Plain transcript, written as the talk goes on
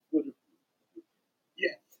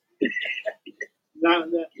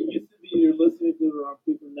It used to be you're listening to the wrong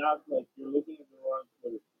people. Now it's like you're looking at the wrong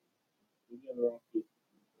Twitter. Looking at the wrong people.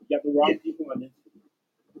 You got the wrong people on Instagram,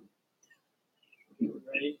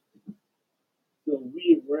 right? So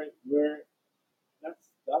we're not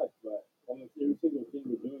stuck, but almost every single thing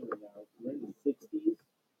we're doing right now. We're in the 60s,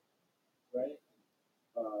 right?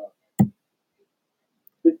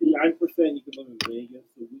 59% you can live in Vegas,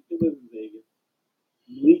 so we can live in Vegas.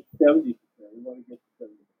 Elite 70%. We want to get to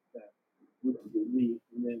 70%, which is elite,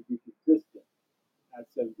 and then be consistent at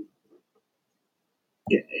 70%.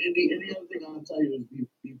 Yeah, and the other thing I'll tell you is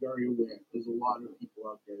be very aware. There's a lot of people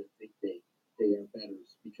out there that think they are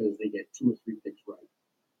betters because they get 2 or 3 picks right.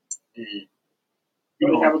 And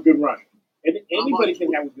you know, have a good run. Anybody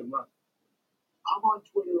can have a good run. I'm on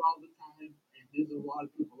Twitter all the time, and there's a lot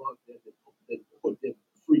of people out there that put their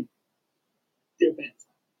bets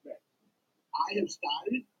on. Right. I have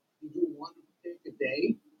started to do 1 pick a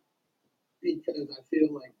day because I feel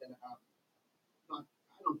like that I'm not.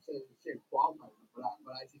 I don't say qualified, but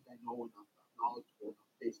I think I know enough, knowledgeable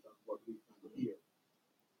enough based on what we've done here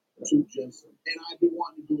to just. And I've been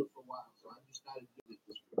wanting to do it for a while, so I just started doing it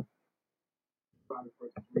this week. Trying to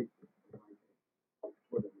first 3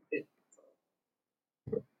 Twitter.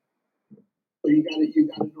 So you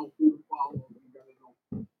gotta know who to follow. You gotta know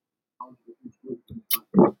how to who's good, who's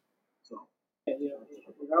not. So and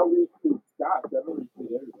I'll retweet Scott. I don't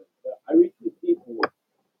retweet everybody, but I retweet people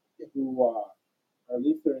who are at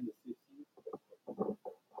least they're in the 60s,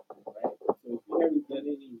 right? So if you haven't done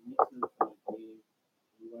any research on the game,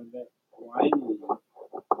 you want that blindly,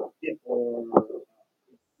 or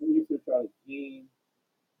research on a game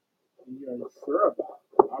and you're unsure about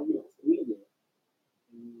it, I'll retweet it.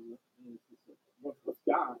 And once with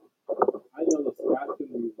Scott, I know that Scott's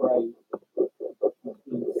going to be right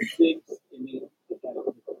between 6 and 8.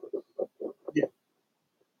 Yeah,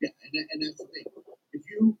 and that's the thing. If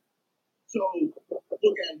you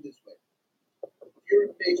look at it this way, if you're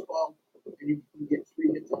in baseball and you can get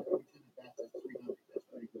 3 hits on every 10 at bats, that's 300. That's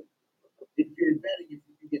pretty good. If you're in betting, if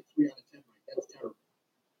you can get 3 out of 10 right, that's terrible.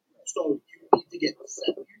 So you need to get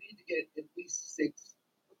 7. You need to get at least 6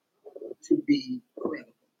 to be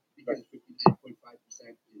credible because 59.5%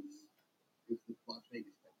 is the Las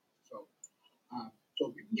Vegas bet. So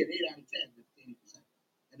if you can get 8 out of 10, that's 80%,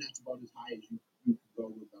 and that's about as high as you can go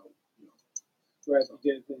without, Right, so,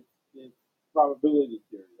 because it's probability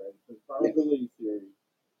theory, right? So probability theory,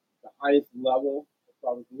 the highest level of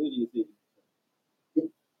probability is 80%.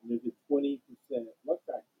 And there's a 20% luck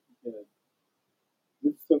factor because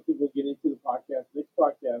this is something we'll get into the podcast. Next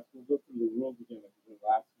podcast, we'll go through the rules again like we did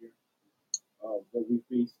last year. What we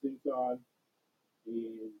base things on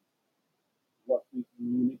and what we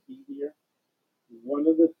communicate here. One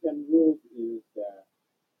of the 10 rules is that,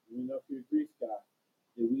 you know, if you agree, Scott,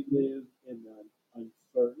 that we live in an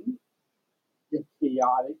uncertain,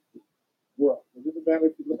 chaotic world. It doesn't matter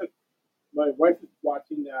if you live. My wife is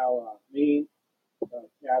watching now Maine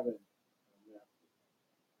cabin.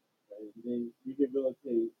 Right? They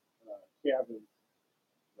rehabilitate cabins,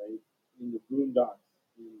 right, in the boondocks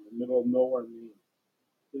in the middle of nowhere, Maine.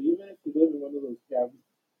 So even if you live in one of those cabins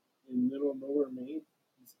in the middle of nowhere, Maine,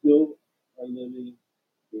 you still are living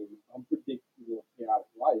an unpredictable,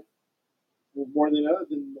 chaotic life. Well, more than other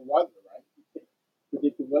than the weather, right? You can't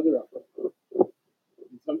predict the weather up there.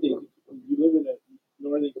 And some days, if you live in a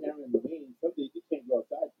northern cabin in Maine, some days you can't go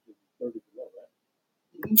outside because it's 30 below, right?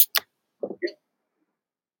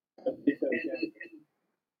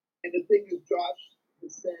 And the thing is, Josh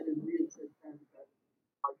has said, and we have said that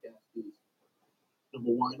podcast is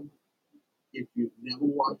number 1. If you've never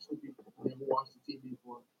watched the TV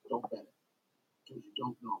before, don't bet it because you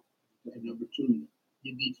don't know. And number 2, you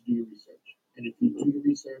need to do your research. And if you do your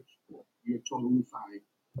research, you're totally fine.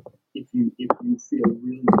 If you feel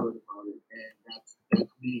really good about it, and that's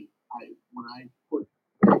me. When I put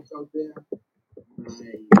picks out there,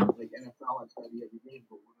 like NFL, I study every game,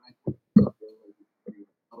 but when I put picks out there like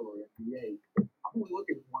NFL or NBA, I'm only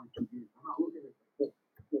looking at 1 or 2 games. I'm not looking at the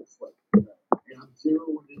full slate. And I'm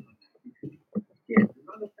zeroing in on that because you can't. There's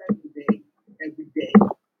not enough time in the day every day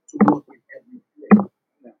to look at every play.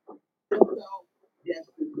 NFL, yes,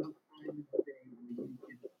 there's enough time in the day where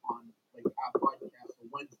you can on like our podcast on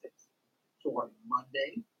Wednesdays. So on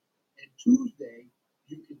Monday and Tuesday,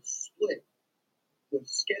 you can split the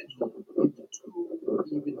schedule into 2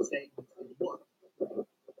 even segments and look.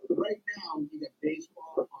 Right now, you got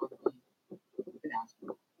baseball, hockey,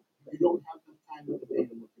 basketball. You don't have enough time in the day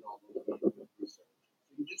to look at all those games and research.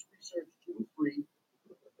 So you just research 2 or 3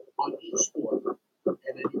 on each sport,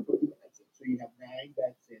 and then you put the bets in. So you have 9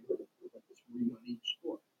 bets in, but 3 on each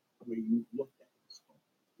sport where you looked at the sport.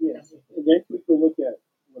 Yes, and next week we'll look at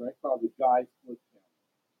buy split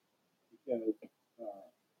cameras because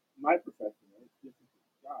my profession, right? This is a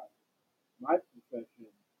job. My profession,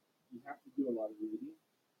 you have to do a lot of reading.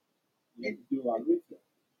 You have to do a lot of research.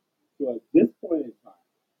 So at this point in time,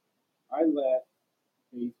 I let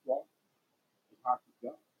baseball and hockey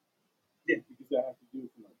go. Yeah. Because I have to do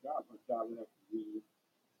it for my job. My job would have to read,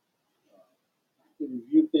 to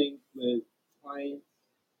review things with clients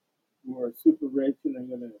who are super rich and are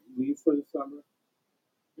going to leave for the summer.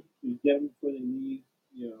 To get them before they leave,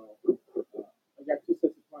 I got two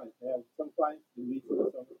sets of clients. I have some clients who leave for the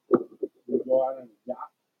summer. They go out on a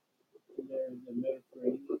yacht in there in the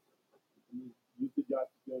Mediterranean. And use the yacht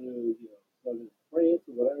to go to, southern France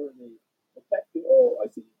or whatever. And they text me, oh, I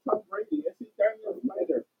see Tom Brady. I see Daniel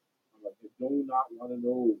Snyder. I'm like, I do not want to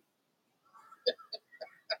know.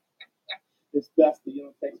 It's best that you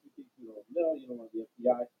don't text me things you don't know. You don't want the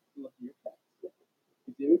FBI to look at your text.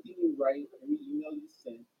 Because everything you write, every email you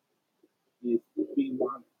send is being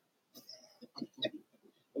monitored.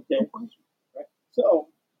 Okay? Right? So,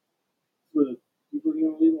 for the people who are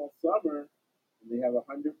going to leave all summer, and they have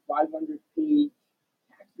 500-page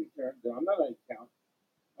tax return that I'm not going to count,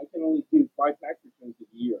 I can only do 5 tax returns a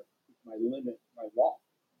year. It's my limit, my law.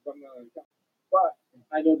 So I'm not going to count. But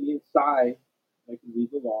I know the inside, I can read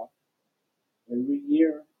the law. Every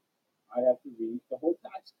year, I have to read the whole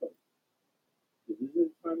tax code. So this is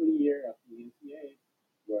the time of the year after the NCA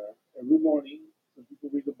where every morning, some people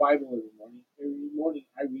read the Bible every morning. Every morning,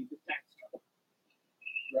 I read the tax code,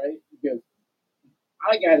 right? Because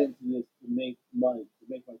I got into this to make money, to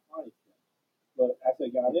make my clients money. But as I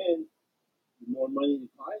got in, the more money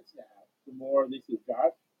the clients have, the more they say,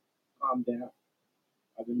 Josh, calm down.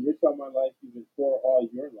 I've been rich all my life. You've been poor all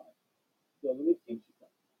your life. So let me teach you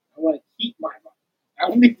something. I want to keep my money. I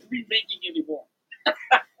don't need to be making anymore.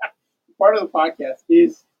 Part of the podcast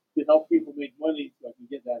is to help people make money so I can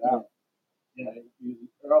get that out. Yeah,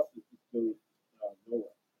 or else it just goes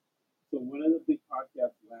nowhere. So one of the big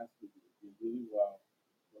podcasts last week that did really well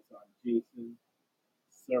was on Jason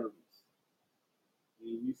Servis.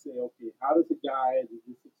 And you say, okay, how does a guy that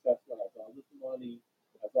is successful, has all this money,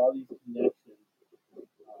 has all these connections,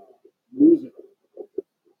 lose it?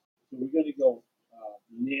 So we're going to go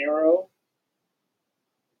narrow.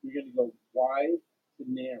 We're going to go wide to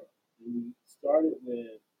narrow. And we started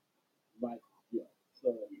with Mike Gill.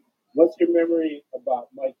 So what's your memory about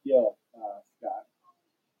Mike Gill, Scott?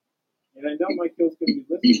 And I know Mike Gill's going to be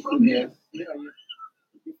listening to this. Yeah,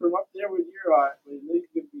 he's from up there with your but he's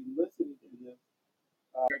going to be listening to this.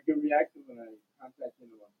 A good reaction when I contacted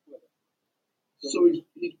him on Twitter. So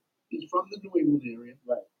he's from the New England area.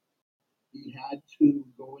 Right. He had to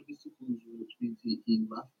go into seclusion, which means he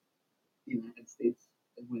left the United States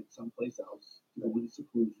and went someplace else to go into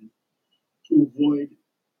seclusion to avoid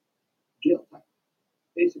jail time,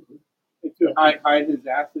 basically. To hide his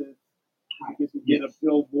assets. Because he get a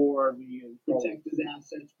billboard. Protect his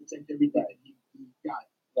assets, protect everything that he got.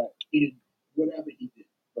 Right. In whatever he did.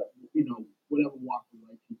 Right. Whatever walk of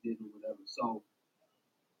life he did or whatever. So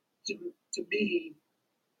to me,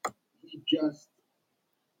 he just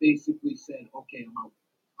basically said, okay, I'm out.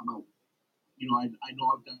 I know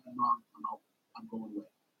I've done wrong. I'm out. I'm going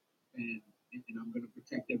away. And I'm going to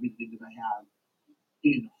protect everything that I have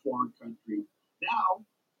in a foreign country. Now,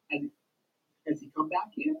 has he come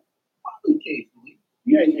back here? Probably occasionally.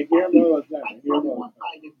 Yeah, you hear him all the time. I probably walked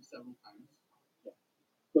by him several times. Yeah.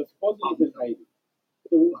 But supposedly he's in Haiti.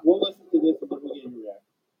 So we'll listen to this and then we'll get your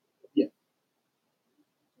reaction. Yeah.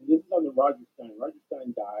 And this is on the Roger Stein. Roger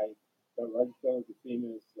Stein died. Roger Stein was a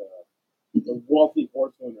famous, a wealthy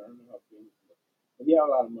horse owner. I don't know how famous he was. But he had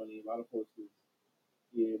a lot of money, a lot of horses.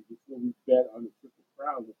 And before we bet on the Triple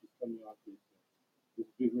Crown, which is coming off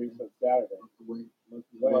this big race on Saturday,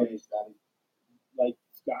 months away, like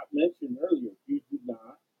Scott mentioned earlier, you do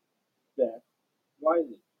not bet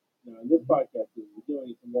blindly. Now, in this podcast, we're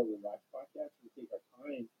doing it more relaxed podcast. We take our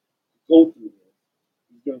time to go through this.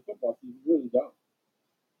 During football season, we really don't.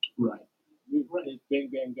 Right. It's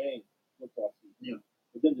bang, bang, bang football season. Yeah.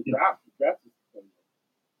 But then the draft is coming up.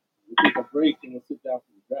 We'll take a break and we'll sit down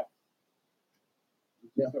for the draft.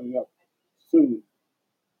 It's coming up soon.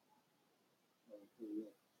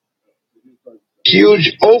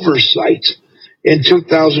 Huge oversight in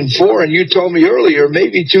 2004, and you told me earlier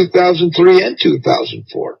maybe 2003 and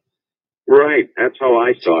 2004. Right, that's how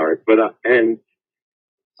I saw it. But and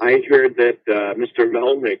I heard that Mr.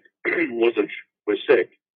 Melnick was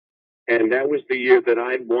sick, and that was the year that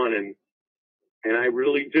I'd won, and I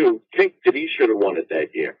really do think that he should have won it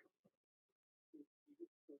that year.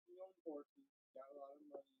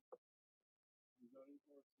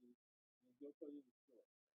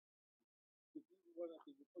 this is one of the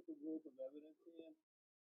things. We put the rules of evidence in.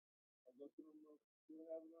 I'll go through them. Do you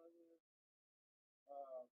have it on here?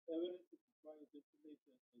 Evidence is defined as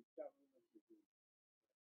information and government review.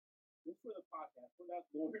 This is for the podcast. We're not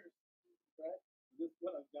lawyers, right? This is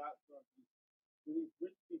what I've got from these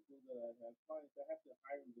rich people that I have clients. I have to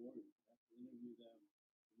hire lawyers. I have to interview them.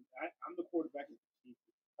 I'm the quarterback of the team.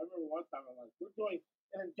 I remember one time I'm like, we're doing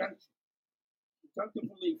an injunction. Injunctive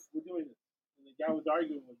relief. We're doing this. And the guy was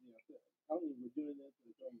arguing with me. I said, tell me we're doing this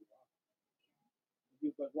and it's going wrong. He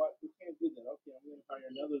was like, what? We can't do that. Okay, I'm going to hire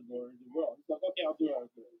another lawyer as well. He's like, okay, I'll do it.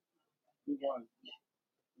 We won.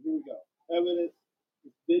 Here we go. Evidence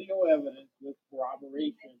is video evidence with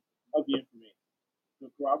corroboration of the information. So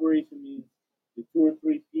corroboration means the 2 or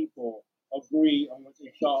 3 people agree on what they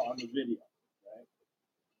saw on the video. Right?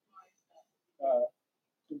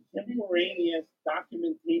 Contemporaneous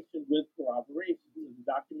documentation with corroboration. So the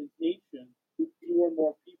documentation, 2 or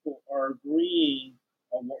more people are agreeing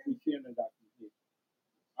on what we see in the documentation.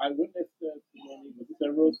 Eyewitness testimony with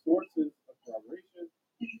several sources of corroboration,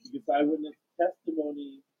 because eyewitness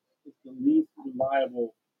testimony is the least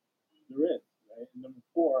reliable there is. Right? And number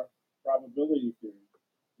 4, probability theory,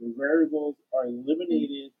 where variables are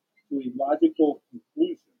eliminated to a logical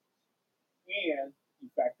conclusion, and you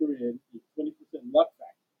factor in a 20% luck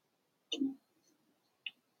factor.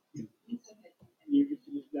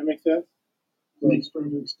 That makes sense? Makes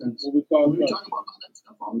perfect sense. What we call we talk about that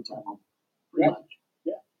stuff all the time. Pretty much.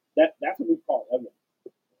 Yeah. That's what we call evidence.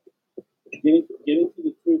 Getting to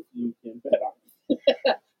the truth so you can bet on it.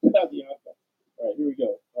 Without the outcome. All right, here we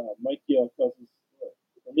go. Mike Yale tells us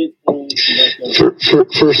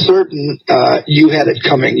for certain, you had it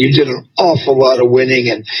coming. You did an awful lot of winning,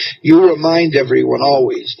 and you remind everyone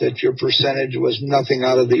always that your percentage was nothing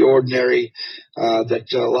out of the ordinary,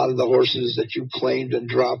 that a lot of the horses that you claimed and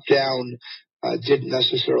dropped down didn't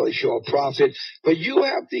necessarily show a profit. But you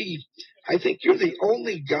have I think you're the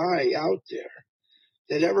only guy out there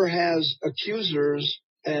that ever has accusers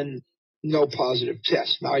and no positive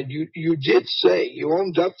tests. Now, you did say, you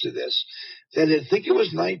owned up to this, that I think it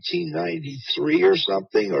was 1993 or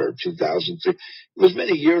something, or 2003. It was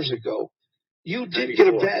many years ago. You did 94.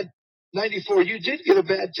 Get a bad, 94, you did get a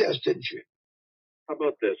bad test, didn't you? How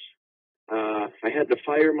about this? I had to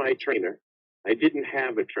fire my trainer. I didn't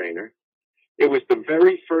have a trainer. It was the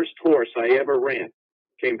very first horse I ever ran.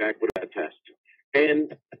 Came back with that test.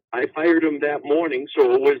 And I fired him that morning,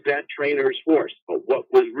 so it was that trainer's horse. But what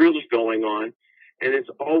was really going on, and it's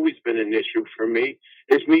always been an issue for me,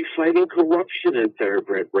 is me fighting corruption in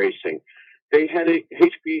Thoroughbred racing. They had a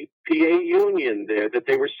HPPA union there that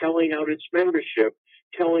they were selling out its membership,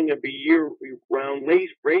 telling them a year-round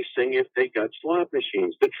racing if they got slot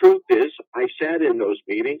machines. The truth is, I sat in those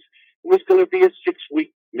meetings. It was going to be a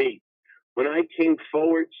 6-week meet. When I came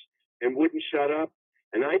forwards and wouldn't shut up,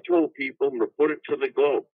 and I told people and reported to the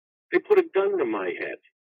Globe, they put a gun to my head,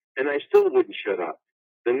 and I still wouldn't shut up.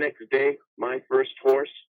 The next day, my first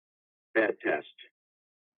horse, bad test.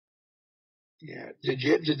 Yeah.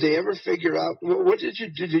 Did they ever figure out what did you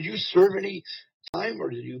do? Did you serve any time, or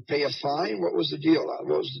did you pay a fine? What was the deal? What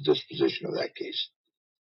was the disposition of that case?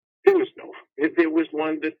 There was no. There was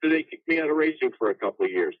one that they kicked me out of racing for a couple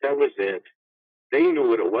of years. That was it. They knew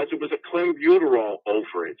what it was. It was a clenbuterol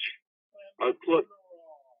overage. Look.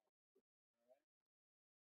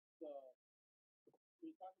 So,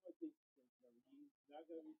 we talked about this. He's not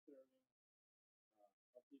going to be serving.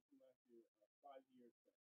 I'll take him after a 5-year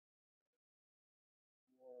sentence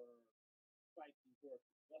for fighting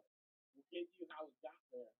horses. But we'll get you how it got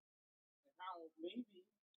there and how maybe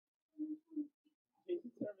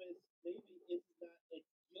Jason Servis maybe is not as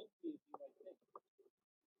guilty as you might think.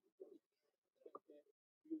 Okay,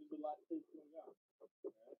 he was a lot of things going on.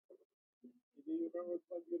 Right? Do you remember what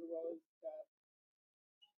clenbuterol is?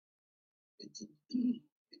 I think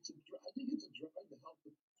it's a drug to help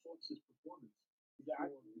the horse's performance.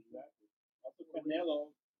 Exactly. Also,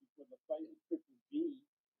 Canelo, before the fight with Triple G,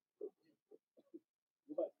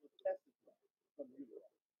 was tested from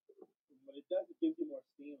clenbuterol. What it does, it gives you more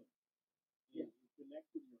stamina. It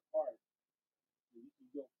connects with your heart. So you can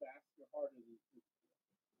go faster, harder than you.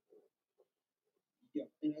 Yeah,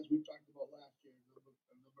 and as we talked about last year,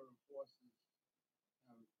 a number of horses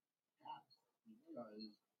have passed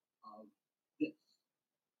because of this.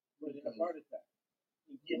 But a heart attack.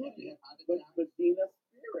 But Medina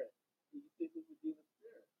Spirit. You think of Medina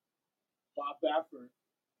Spirit. Bob Baffert.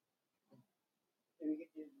 And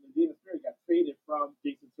Medina Spirit got traded from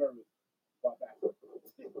Jason Servis. Bob Baffert.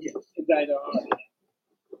 Yes. He died of heart attack.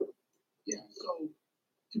 Yeah, so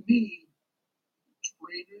to me,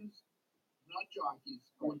 trainers, not jockeys,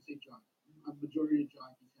 I wouldn't say jockeys, a majority of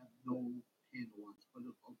jockeys have no handle once, but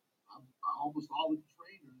almost all the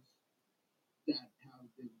trainers that have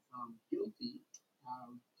been found guilty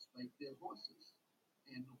have spiked their horses,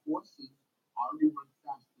 and the horses already run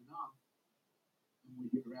fast enough. And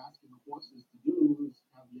what you're asking the horses to do is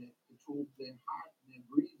have their control their heart and their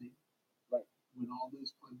breathing, right? When all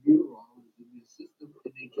this clenbuterol is in their system,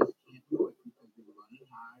 and they just can't do it because they're running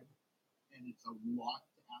hard, and it's a lot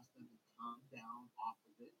to ask them to calm down off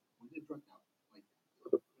of it when they're drugged out like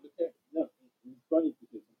that. Okay, no, it's funny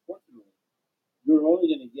because unfortunately, you're only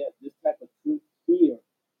going to get this type of truth here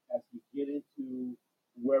as you get into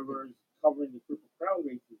whoever's covering the Triple Crown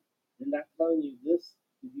races. They're not telling you this.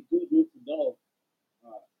 You do need to know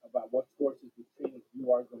about what courses and trainers you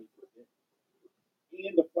are going to get.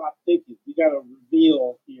 And the plot thickens. We got a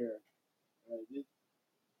reveal here.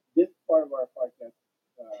 This part of our podcast,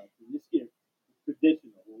 this year, is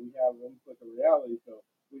traditional. When we have almost like a reality show,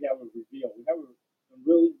 we have a reveal. We have some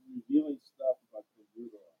really revealing stuff about the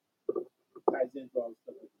Bureau. Ties into all the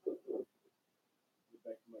stuff.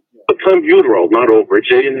 Clenbuterol, not overage.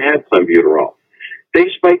 They didn't have clenbuterol. They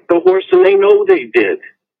spiked the horse, and they know they did.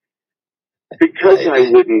 Because I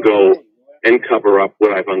wouldn't go and cover up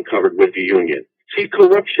what I've uncovered with the union. See,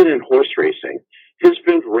 corruption in horse racing has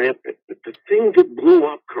been rampant. But the thing that blew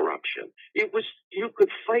up corruption, you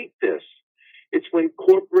could fight this. It's when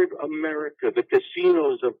corporate America, the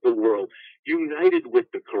casinos of the world, united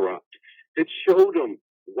with the corrupt, that showed them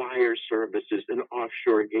wire services and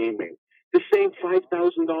offshore gaming. The same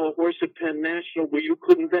 $5,000 horse at Penn National where you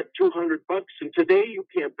couldn't bet $200, and today you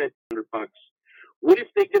can't bet $200. What if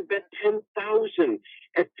they could bet 10,000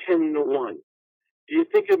 at 10-1? Do you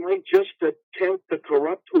think it might just tempt the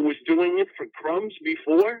corrupt who was doing it for crumbs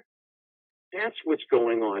before? That's what's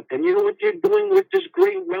going on. And you know what they're doing with this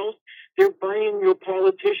great wealth? They're buying your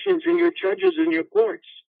politicians and your judges and your courts.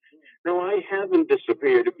 Now, I haven't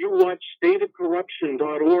disappeared. If you watch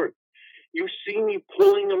stateofcorruption.org, you see me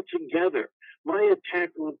pulling them together. My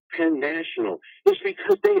attack on Penn National is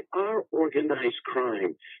because they are organized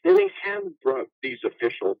crime, and they have brought these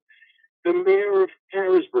officials. The mayor of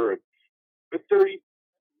Harrisburg, the 30.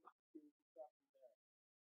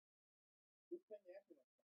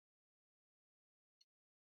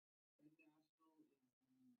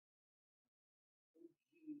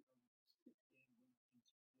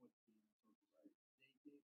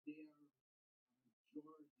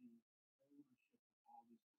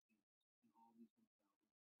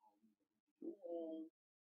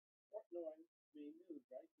 Portnoy main news,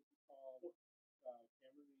 right? This is called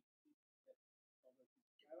Cameron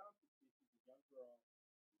Adams. She's a young girl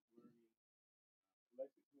who's learning.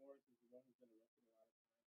 Alexis Morris is the one who's been arrested a lot of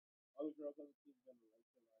times. Other girls on the team have been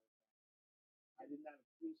arrested a lot of times. I did not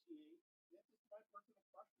appreciate. This is my personal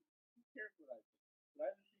preference. Who cares what I think?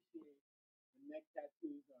 But I appreciate the neck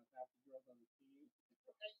tattoos on half the girls on the team.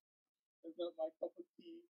 It's not my cup of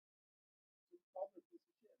tea. Just call her a piece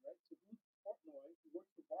of shit, right? So who's Portnoy? He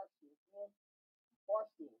works for Barstool. Well,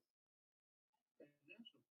 Barstool.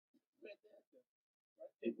 Fantastic.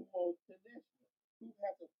 Right? And who owns Penn National? Who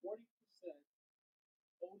has a 40%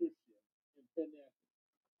 ownership in Penn National?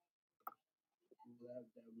 Well,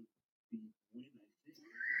 that would be Win, I think.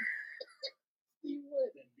 Steve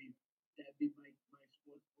Wynn. That'd be my sport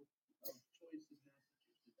book of choice in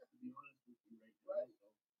Massachusetts, to be honest with you right now.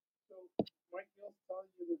 Right. So Mike Bill's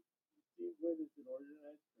telling you that Steve Wynn is an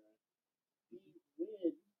organized crime. Steve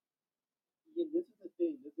Wynn, again, this is the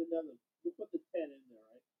thing. This is another. We put the 10 in there,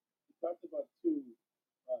 right? We talked about two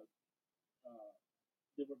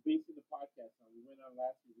that we're basing the podcast on. We went on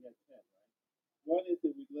last week. We had 10, right? One is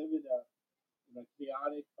that we live in a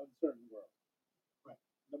chaotic, uncertain world. Right.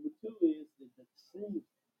 Number two is that the truth.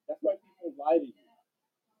 That's why people lie to you.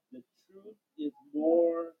 The truth is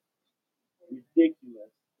more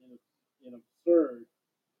ridiculous and absurd,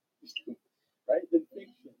 right, than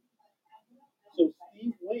fiction. So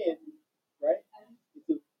Steve Wynn, right, it's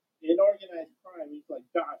an unorganized crime. He's like,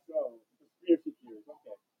 gosh, conspiracy theories.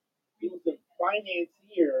 Okay. He was the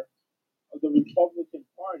financier of the Republican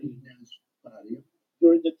Party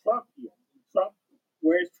during the Trump year. Trump,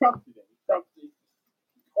 where's Trump today? Trump is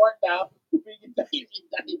court now being indicted.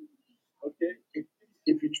 Okay?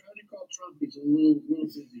 If you're trying to call Trump, he's a little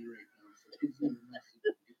busy right now. So he's in the message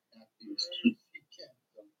after you.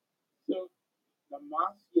 So the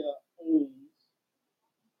mafia owns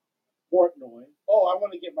Portnoy. Oh, I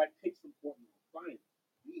want to get my picks from Portnoy. Fine.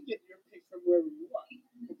 You can get your picks from wherever you want.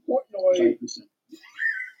 Portnoy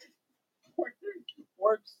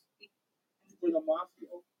works for the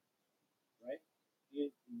mafia, right?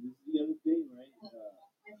 And this is the other thing, right?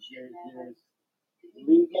 There's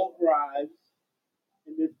legal bribes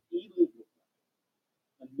and there's illegal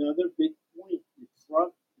bribes. Another big point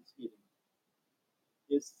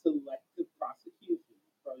this selective prosecution.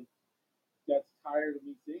 Probably got tired of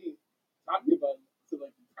me talking about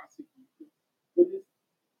selective prosecution, but it's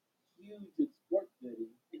huge in sports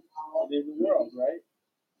betting and in the world, right?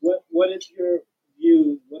 What is your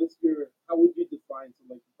view? How would you define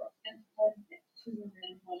selective prosecution?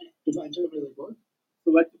 Define something like what?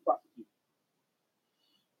 Selective prosecution.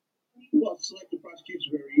 Well, selective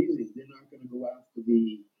prosecution is very easy. They're not going to go after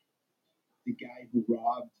the guy who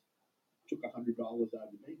took $100 out of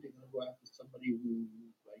the bank. They're going to go after somebody who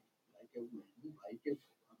like a win, like a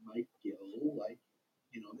Mike Gill, they're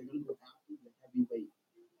going to go after the heavyweight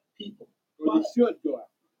people. Or they should go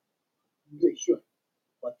after. They should,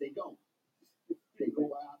 but they don't. They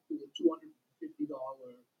go after the $250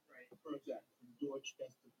 person from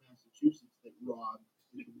Dorchester, Massachusetts that robbed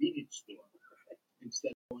the convenience store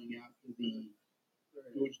instead of going after the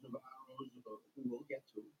George Navarro's, who we'll get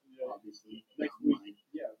to, obviously, Next down the week.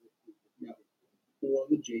 line. Yeah. Or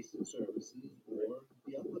the Jason Services, or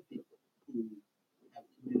the other people who have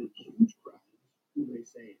committed huge crimes, who they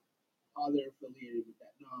say, they're affiliated with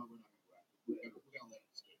that. No, we're not going to go after. We're going to let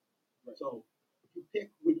it escape. Right. So you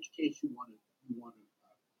pick which case you want to go on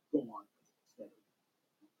instead of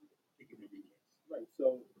picking every case. Right.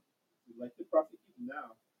 So, like the prosecution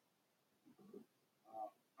now,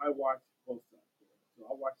 I watch both sides. So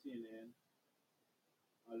I watch CNN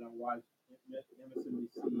and I watch MSNBC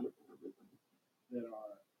that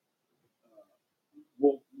are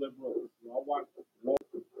woke liberals. So I watch woke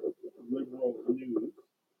liberal news,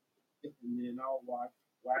 and then I'll watch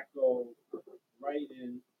wacko right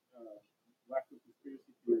in wacko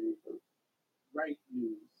conspiracy theory right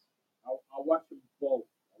news. I'll watch them both.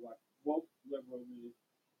 I watch woke liberal news,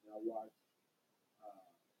 and I watch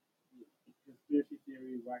conspiracy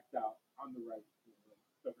theory whacked out on the right.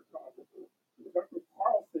 Tucker Carlson. So Tucker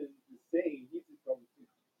Carlson is saying he's in trouble for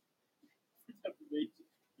defamation.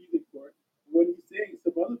 He's in court. What he's saying,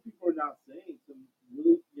 some other people are not saying. Some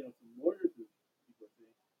really, some lawyers and people are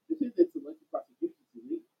saying this is that selective prosecution is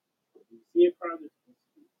illegal. When you see a crime, they're supposed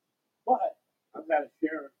to do. But I've had a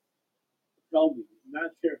sheriff tell me,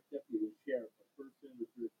 not a sheriff deputy, a sheriff, a person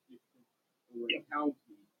with jurisdiction or a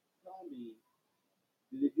county, tell me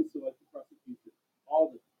that they do selective prosecution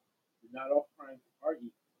all the time. Not all crimes are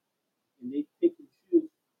equal. And they pick and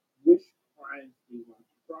choose which crimes they want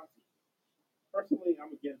to prosecute. Personally,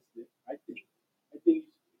 I'm against it. I think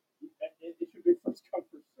it should be first come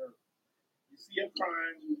first serve. You see a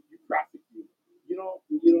crime, you prosecute. You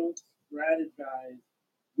don't strategize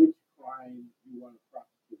which crime you want to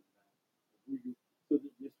prosecute. So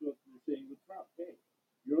this is what we're saying with Trump. Hey,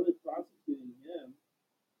 you're only prosecuting him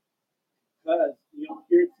because you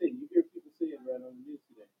hear people say it right on the news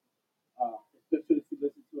today. Especially if you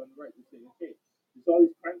listen to on the right, they're saying, okay, there's all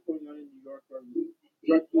these crimes going on in New York or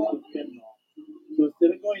drug dealers with fentanyl. So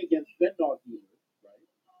instead of going against fentanyl dealers, right,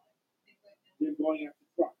 they're going after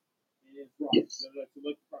Trump. And it's wrong. Yes. So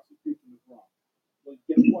the prosecution is wrong. Well,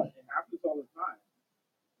 guess what? It happens all the time.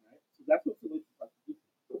 Right? So that's what selective prosecution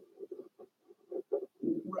is.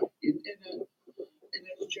 Right. And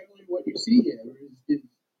that's generally what you see here is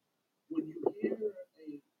when you hear a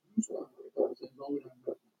news conference that says, oh, we don't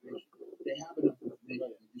have enough information, they have enough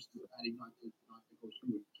information. They're just deciding not to go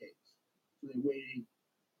through with the case. So they're waiting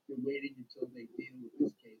until they deal with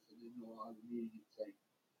this case, and then they'll have a meeting and say,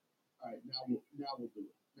 all right, now we'll do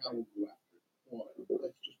it. Now we'll go after it. Or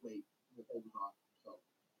let's just wait. We'll hold it on. So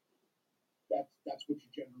that's what you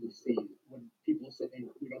generally see when people say, hey,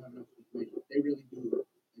 we don't have enough information. They really do,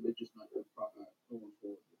 and they're just not going forward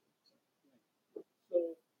with it.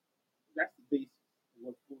 So that's the basis of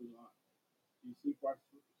what's going on. You see Fox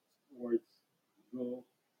Sports, go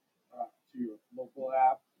to your local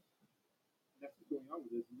app. And that's what's going on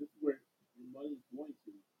with this. And this is where your money is going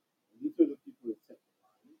to. And these are the people that set the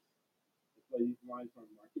lines. That's why these lines are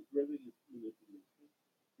market driven and manipulation.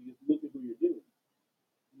 Because look at who you're dealing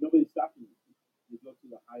with. Nobody's stopping you. You go to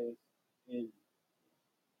the highest end.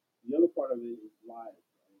 The other part of it is live,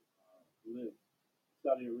 right? Live.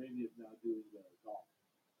 Saudi Arabia is now doing the golf.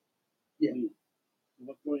 Yeah. League. So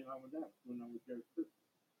what's going on with that? What's going on with Derek Christian?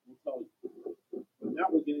 We'll tell you. But now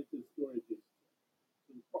we'll get into the story of Jason.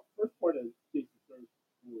 So the first part of Jason Servis'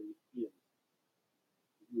 story is he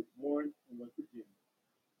was born in West Virginia.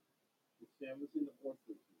 His family was in the horse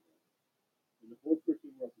racing world. And the horse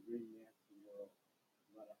racing world is a very nasty world.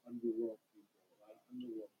 A lot of underworld people, a lot of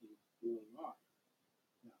underworld things going on.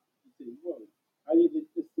 Now, you say, whoa, how do you link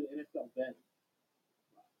this to NFL betting?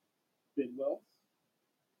 Bidwell.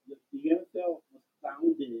 The NFL was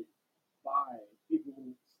founded by people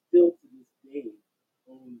who still to this day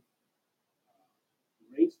own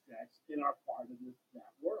racetracks and are part of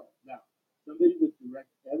that world. Now, somebody with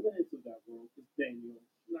direct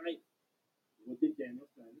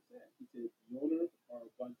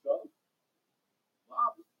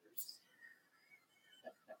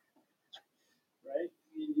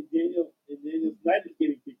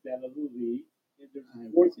who leads, and they're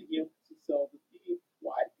I- forcing him to sell the team.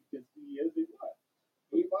 Why? Because he is a what?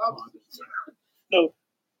 A mobster. So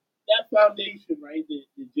that foundation, right,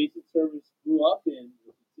 that Jason Servis grew up in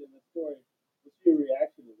the story. What's your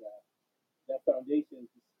reaction to that? That foundation, I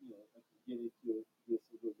can get into this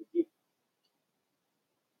a little bit deeper.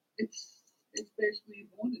 It's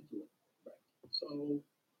basically born into it. Right. So,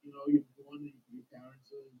 you're born, your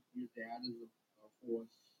parents are, your dad is a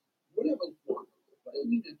horse, whatever sport. But it doesn't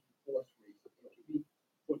mean it's horse racing. It could be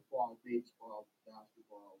football, baseball,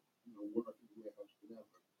 basketball, work in the warehouse,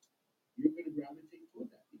 whatever. You're going to gravitate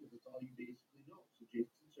toward that because it's all you basically know. So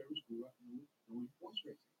Jason Servis grew up knowing horse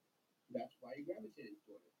racing. That's why he gravitated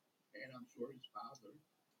toward it. And I'm sure his father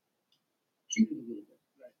cheated a little bit.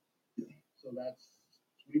 Right. So that's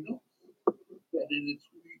what he knows. And then it's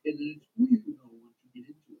who you know once you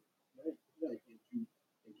get into it. Right. That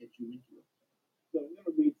get you into it. So I'm going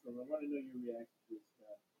to read from. I want to know your reaction to this.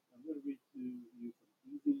 I'm going to read to you from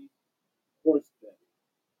Easy Horse Betting.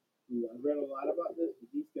 I read a lot about this, but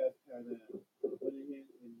these guys kind of went in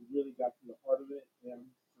and really got to the heart of it. And I'm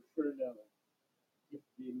for sure know if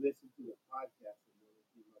you listen to the podcast and really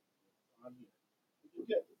came up with this on here, which is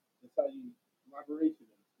good. That's how you collaboration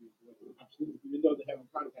is. Absolutely. Even though they haven't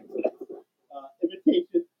contacted us.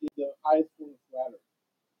 Imitation is the highest form of flattery.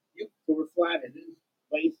 Yep. So we're flattered. It is.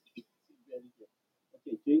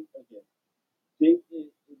 Okay, Jake again. Jake,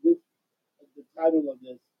 the title of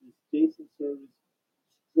this is Jason Servis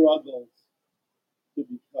struggles to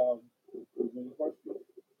become a winning horse trainer.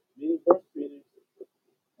 Many horse trainers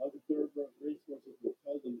of the thoroughbred racehorses will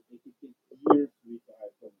tell you it can take years to reach the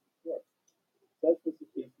highest level of sport. Such was the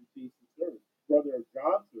case with Jason Servis, brother of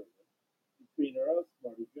John Servis, the trainer of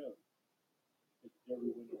Smarty Jones.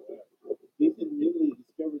 Jason immediately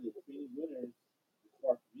discovered that training winners is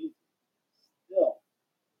far from easy. Still,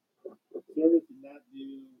 Servis did not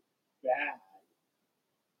do bad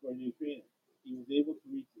for a new trainer. He was able to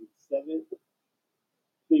reach seven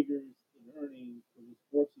figures in earnings from his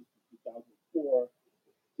horses in 2004,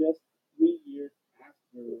 just 3 years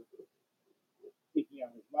after taking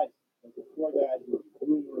out his license. But before that, he was a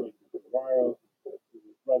groomer like Navarro with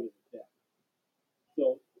his brother's death.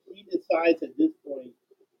 So he decides at this point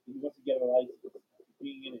he wants to get a license after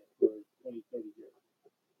being in it for 20, 30 years.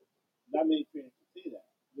 Not many trainers can say that.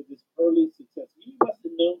 With his early success, he must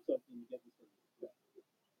have known something to get this early success.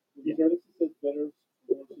 With his early success, better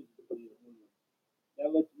horses than the owner. That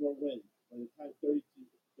led to more wins. By the time 13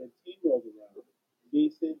 rolled around,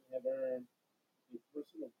 Jason had earned a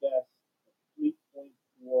personal best of $3.4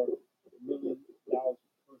 million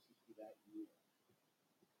purses for that year.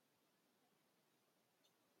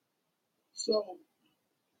 So,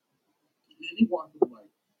 in any walk of life,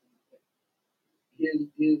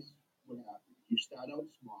 here's what happens. You start out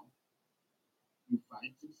small, you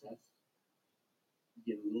find success, you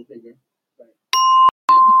get a little bigger, right?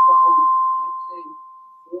 And about, I'd say,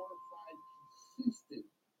 4 or 5 consistent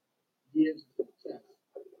years of success.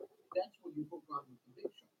 That's when you hook on with the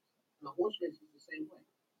big shots. Now, horse racing is the same way.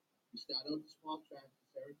 You start out the small tracks,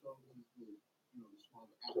 the Saratoga is the small, the small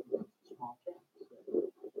tracks.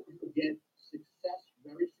 You get success,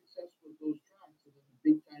 very successful with those tracks, and then the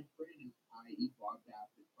big time trainers, i.e., Bob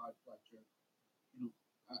Baffert, Todd Fletcher,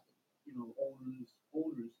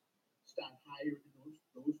 owners start hiring those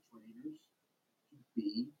trainers to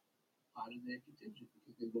be part of their contingent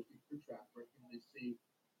because they're looking for track record and they say,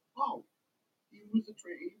 oh, he was a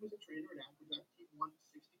trainer at Aqueduct. He won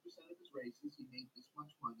 60% of his races. He made this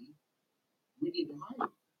much money. We need to hire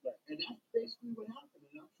him. Right. And that's basically what happened.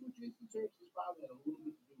 And I'm sure Jason Servis' father had a little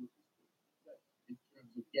bit to do with this too, in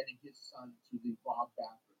terms of getting his son to the Bob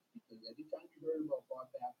Baffert. Because anytime you heard about Bob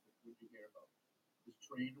Baffert, what did you hear about? His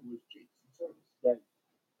trainer was Jason Servis. Right.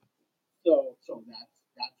 So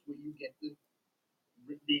that's where you get the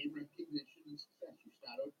name recognition and success. You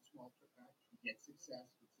start out with small tracks, you get success,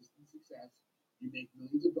 consistent success, you make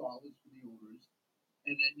millions of dollars for the owners,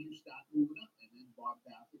 and then you start moving up. And then Bob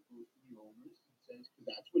Baffert goes to the owners and says, because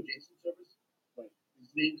that's what Jason Servis, right,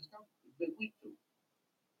 his name has been linked to.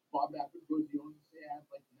 Bob Baffert goes to the owners and says, I'd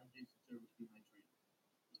like to have Jason Servis be my trainer.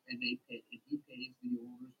 And he pays the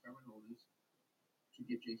owners, current owners, to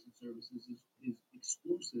get Jason Servis as his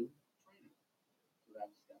exclusive trainer. So that's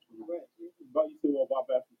what right. But you say, well, Bob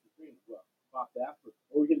Baffert's a trainer. Well, Bob Baffert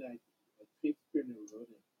organized it. Like Shakespeare never wrote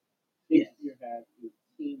it. Shakespeare had a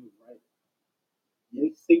team of writers.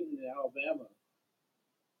 Nick Satan in Alabama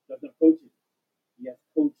doesn't coach him. He has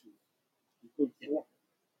coaches. He coaches for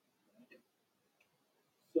him.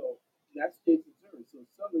 So that's Jason Servis. So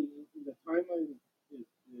suddenly, the timeline is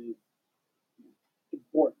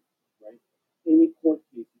important, right? Any court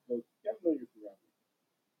case, you gotta know your surroundings.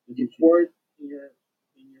 There's a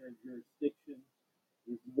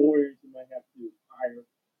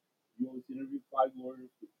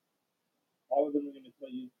tell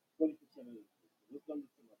you 20% of this. This number's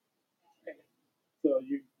too much. So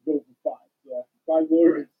you go for 5. So after 5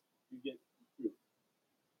 lawyers, you get 2.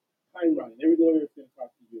 Timeline. Every lawyer is going to talk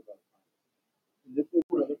to you about timeline. And this was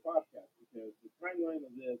another podcast because the timeline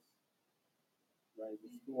of this, right, the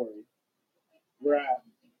story, we're at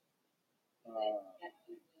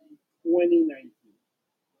 2019.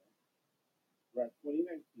 We're at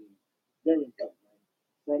 2019. Very important, right?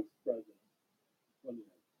 Trump's president, 2019.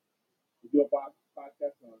 We do a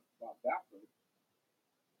podcast on Bob Baffert.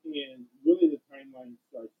 And really the timeline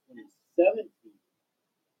starts 2017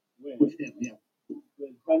 With him, yeah.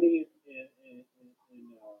 when Honey and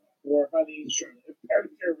or Honey and Servis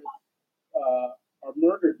are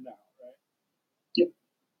murdered now, right? Yep.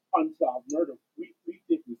 Unsolved murder. We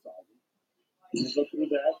think we solved it. We'll go through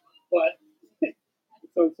that, but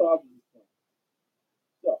it's unsolved at this point.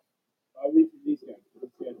 So I'll read from these guys.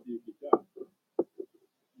 Let's see how to do a good job.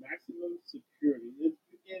 Maximum security. You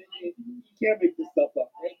can't make this stuff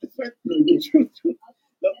up, right?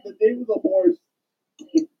 The name of the horse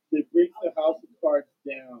that breaks the house of cards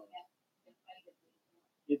down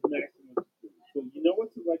is maximum security. So you know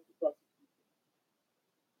what's like the prosecution.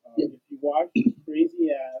 If you watch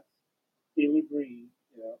Crazy Ass Taylor Green,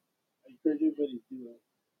 I encourage everybody to do it.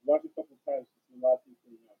 Watch a couple times to see a lot of things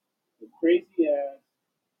going on. The Crazy Ass,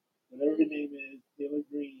 whatever her name is, Taylor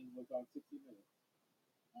Green was on 60 Minutes.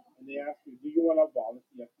 And they asked her, do you want to abolish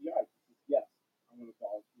the FBI? She says, yes, I want to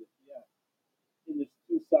abolish the FBI. And there's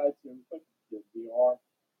 2 sides to every question. They are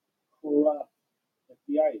corrupt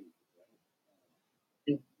FBI agents,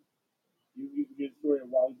 right? You get a story of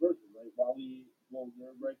Wally Burton, right? Wally, well,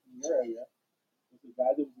 you're right in your area, was a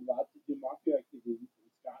guy that was allowed to do mafia activities in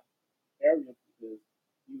Scott area because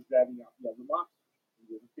he was driving out the other mafia and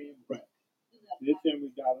the other family. Right. So his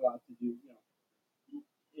family got allowed to do,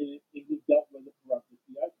 and he dealt with the corrupt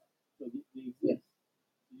FBI guy. So they exist.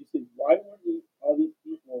 So you say, why weren't all these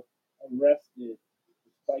people arrested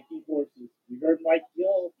for spiking horses? We heard Mike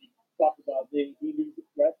Gill talk about he needs to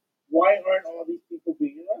arrest. Why aren't all these people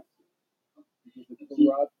being arrested? Because of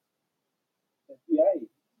corrupt FBI.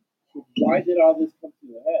 So why did all this come to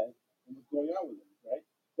a head and what's going on with it, right?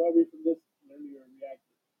 So I'll read from this and then your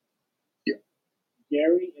reaction. Yep.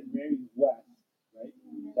 Gary and Mary West, right?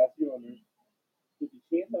 That's the owner. Took a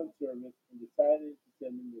chance on Servis and decided to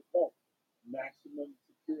send him their Colt, maximum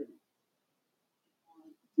security,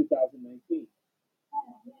 2019.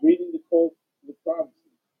 Reading the Colt was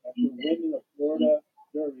promising. After winning a Florida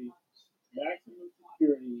Derby, maximum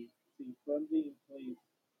security seemed firmly in place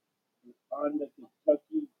on the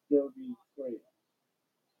Kentucky Derby Trail.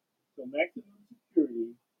 So maximum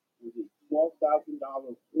security was a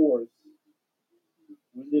 $12,000 horse.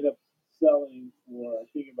 We ended up selling for, I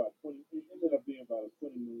think, about it ended up being about a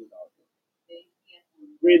 $20 million horse.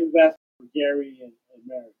 Great investment for Gary and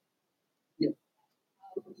Mary. Yeah.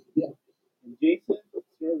 Yeah. And Jason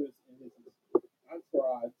Servis and his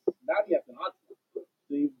entourage, now he has an entourage. So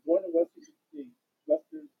he was born in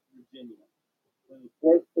Western Virginia, one of the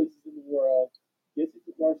 4th places in the world, gets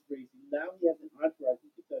into horse racing. Now he has an entourage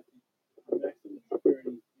in Kentucky for maximum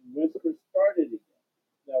security, and Whisper started again.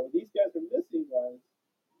 Now, what these guys are missing was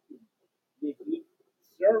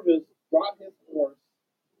Servis brought his horse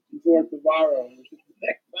to George Navarro, which is the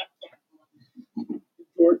next platform.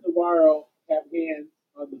 George Navarro had hands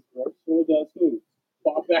on this horse. So does who?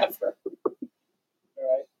 Bob Baffert. All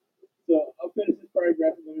right. So I'll finish this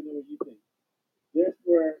paragraph and let me know what you think. There's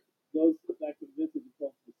where those that convinced the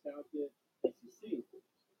folks were talented as you see.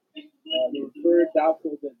 They were very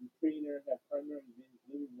doubtful that the trainer had primarily been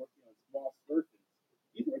living working on small circuits.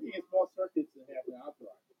 He's working at small circuits and have an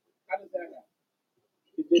entourage. How does that happen?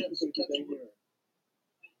 Conditions for the here.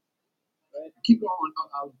 Right? Keep going.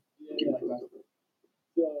 I'll yeah.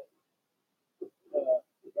 So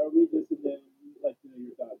I'll read this and then I'd like to know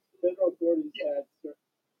your thoughts. Federal authorities had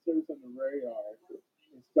Servis on the radar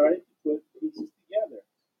and started to put pieces together.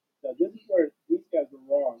 Now this is where these guys were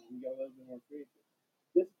wrong. We got a little bit more creative.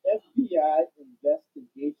 This FBI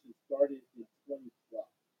investigation started in 2012.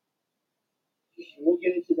 And we'll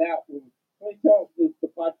get into that when 2012 is the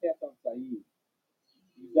podcast on Saeed.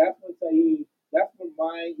 That's when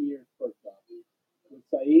my ears perked up. When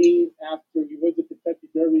Saeed, after he wins the Kentucky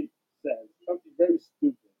Derby, says something very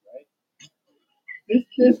stupid, right?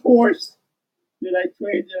 This horse that I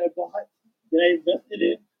trained, that I bought, that I invested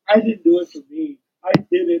in, I didn't do it for me. I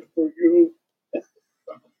did it for you.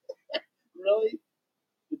 Really?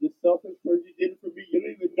 The selfish person, you did it for me. You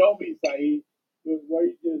don't even know me, Saeed. So why are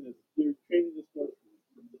you doing this? You're training this horse for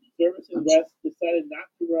me. Servis and West decided not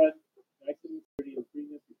to run maximum security and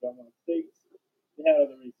premium for Belmont Stakes. They had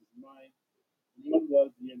other races in mind. One was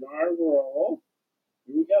the inaugural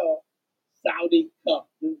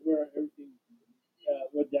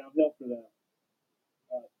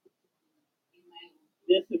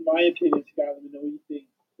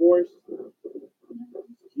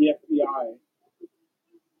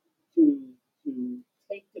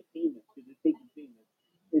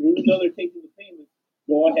though they're taking the payment,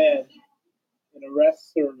 go ahead and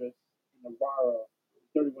arrest Servis and Navarro and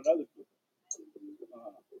 31 other people.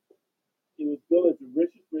 It was billed as the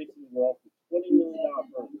richest race in the world for $20 million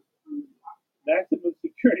purse. Maximum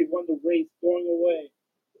security won the race, going away.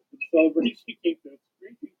 The celebration came to a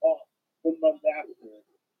screeching halt 1 month after.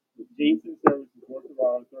 Jason Servis and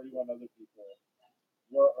Navarro and 31 other people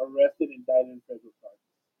were arrested and died in federal charges.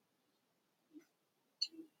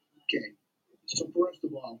 Okay, so first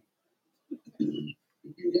of all, you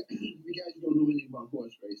guys don't know anything about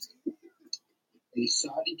horse racing. A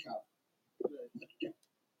Saudi Cup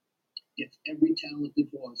gets every talented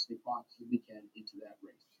horse they possibly can into that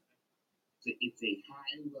race. So it's a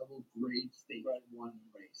high-level grade stage one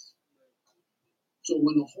race. So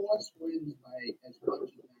when a horse wins by as much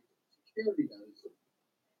as maximum security does,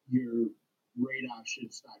 your radar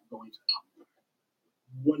should start going up.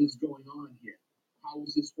 What is going on here? How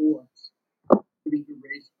is this horse winning the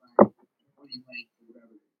race by 20 lengths or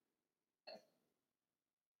whatever it is?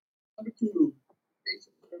 Number two,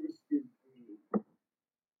 basic service is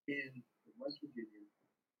in West Virginia.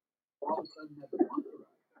 All of a sudden has an entourage.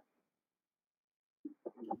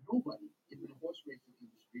 There's nobody in the horse racing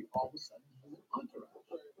industry all of a sudden has an entourage.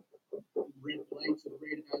 Red lights and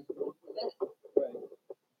radars going for that.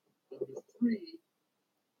 Number three,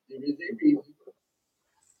 there is a reason.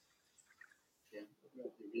 Yeah, there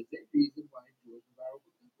is a reason why George Navarro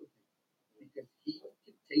was with him. Because he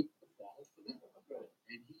can take the fall for them.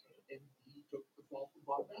 And he took the fall for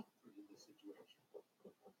Bob Baffert in this situation.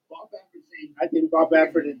 Bob Baffert saying, I think Bob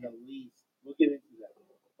Baffert is the least. We'll get into that.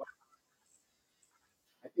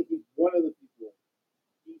 I think he's one of the people.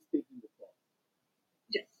 He's taking the fall.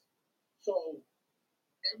 yes. So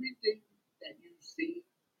everything that you see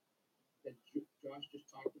that Josh just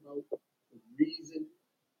talked about, the reason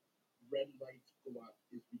red lights go up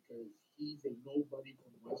is because he's a nobody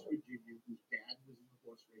from West Virginia whose dad was in the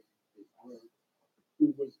horse racing business,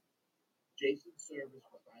 who was Jason Servis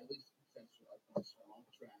was highly successful at the small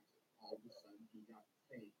tracks. All of a sudden, he got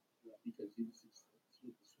paid because he was successful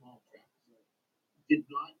with the small tracks. Did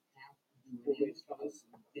not have to do any of this.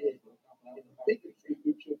 Did in the bigger tracks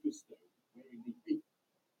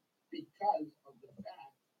because of the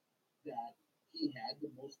fact that he had the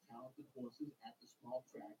most talented horses at the small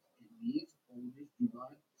tracks, and these owners do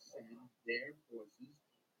not send their horses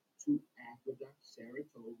to Aqueduct,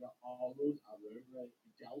 Saratoga, all those other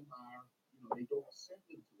Del Mar. They don't send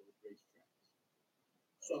them to those racetracks.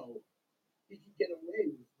 So he can get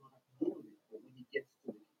away with not doing it, but when he gets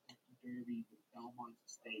to the Kentucky Derby, the Belmont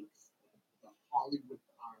Stakes, the Hollywood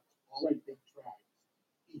Parks, all the big tracks,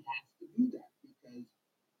 he has to do that because,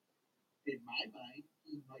 in my mind,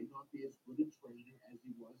 he might not be as good a trainer as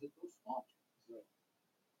he was at those small tracks.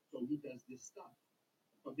 So he does this stuff.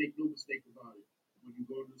 But make no mistake about it, when you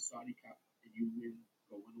go to the Saudi Cup and you win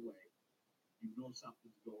going away, you know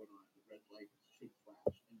something's going on. The red light should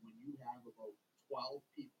flash. And when you have about 12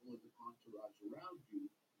 people as an entourage around you,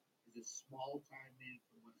 as a small-time man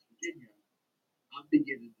from West Virginia, I'm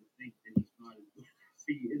beginning to think that he's not as good as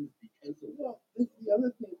he is because of Well, this is the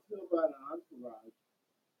other thing too about an entourage.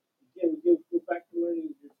 Again, we go back to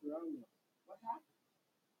learning your surroundings. What happened?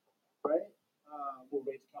 Right? full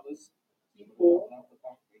race colors. People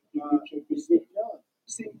get jealous.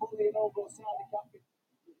 Simple in over Saudi Cup.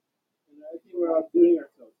 And I think we're outdoing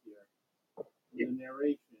ourselves here in the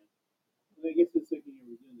narration. And I guess the second year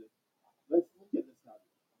we're doing this. Let's look at this now. We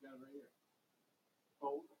got it right here.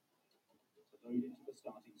 Hold to load into the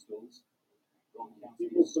starting stalls.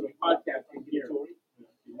 People for the podcast can hear. Into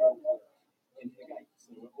the gate.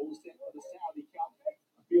 So we're all set for the Saudi Cup. I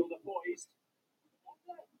feel the poised.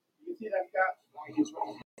 You can see that, Scott? Like is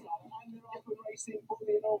ready to start. And they're off and racing.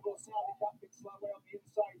 Fully in over Saudi Cup. Big slow way on the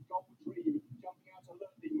inside. Gold Dream. Jumping out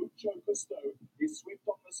alertly. Mucho Gusto is swift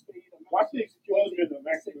on the speed. And Watch the explosion of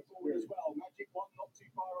Mexico forward as well. Magic One not too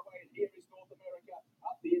far away. And here is North America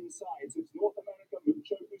up the inside. So it's North America.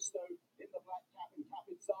 Mucho Gusto in the black cap. And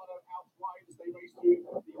Capizano out wide as they race through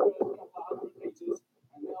the first couple of 100 meters.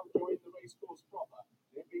 And now join the race course proper.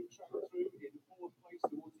 They're being tracked through in fourth place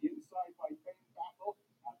towards the inside by Ben Battle.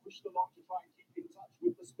 Pushed along to try and keep in touch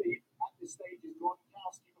with the speed. At this stage is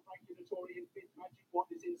Gronkowski for Frankie Dettori in fifth. Magic One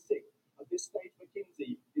is in sixth. At this stage,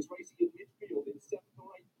 McKinsey is racing in midfield in seventh or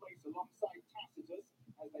eighth place alongside Tacitus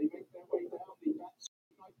as they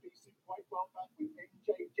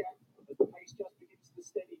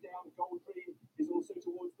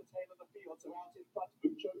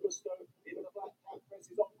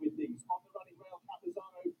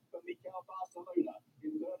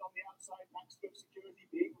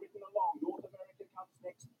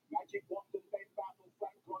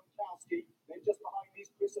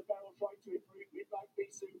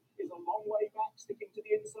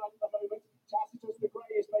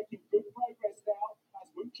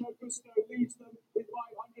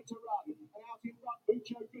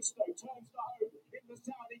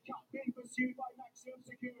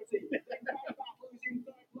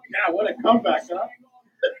comeback, huh?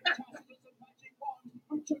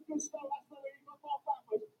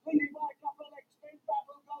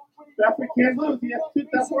 Stafford can't lose. He has 2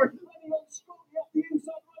 tough horses.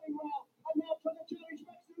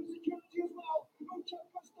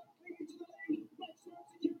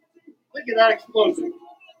 Look at that explosion.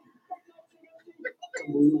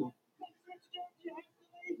 Unbelievable.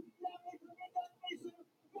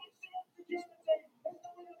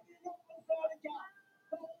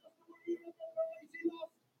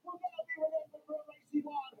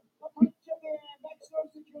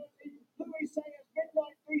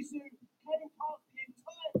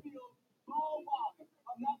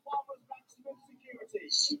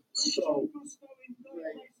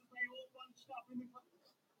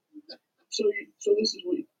 So this is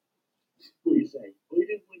what you're saying. Well, he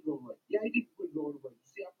didn't win going right. Yeah, he didn't win going right.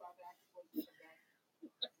 See how far back he was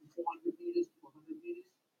from 400 meters to 100 meters?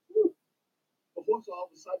 The horse all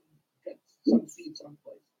of a sudden got some speed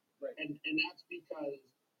someplace. Right. And that's because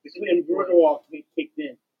the Brutal kicked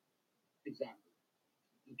in. Exactly.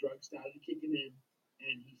 The drug started kicking in,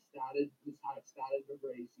 and his heart started to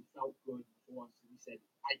race. He felt good, and he said,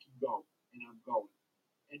 I can go, and I'm going.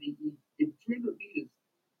 And he in 300 meters,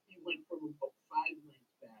 he went from about 5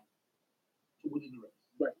 lengths back to winning the race.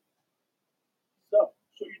 Right. So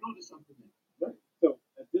you notice something there. Right. So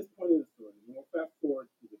at this point in the story, we'll fast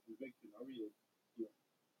forward to the conviction. I'll read it.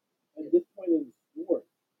 At this point in the story,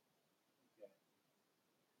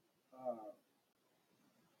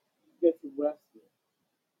 he gets arrested.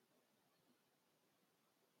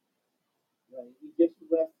 Right. He gets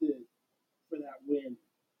arrested for that win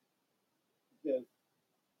because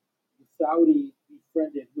the Saudis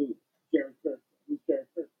befriended who? Jared Kirkland. Who's Jared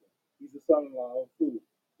Kirkland? He's the son-in-law of who?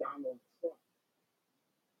 Donald Trump.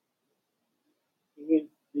 And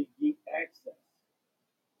they get access.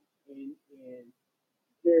 And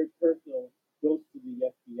Jared Kirkland goes to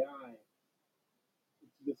the FBI,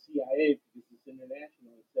 to the CIA, because it's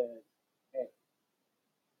international, and says, hey,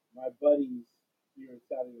 my buddies here in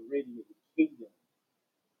Saudi Arabia, the kingdom,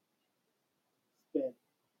 spent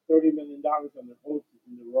 $30 million on their horses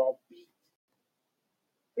and they were all beat.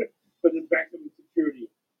 But in maximum security,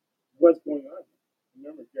 what's going on?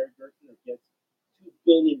 Remember, Jared Gershner gets $2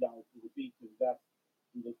 billion for the beat to invest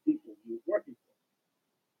in the people he was working for.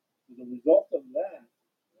 As a result of that,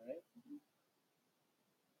 right?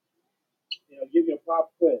 I'll give you a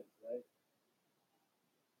pop quiz, right?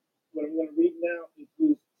 What I'm going to read now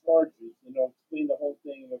includes charges, and I'll explain the whole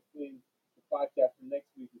thing and I'll explain the podcast for next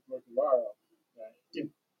week with George Navarro, right? Yeah.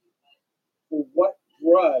 For what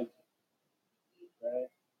drug, right,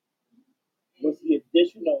 was the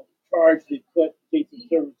additional charge they put Jason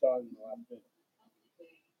Servis on in the last minute?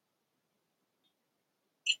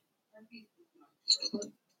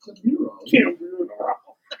 Clenbuterol. Yeah.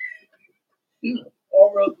 All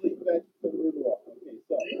roads lead back to Clenbuterol. Okay,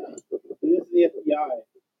 so this is the FBI.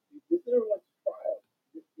 This never went to trial.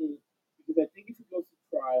 Because I think if it goes to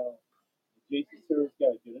trial, Jason Servis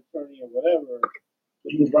got a good attorney or whatever,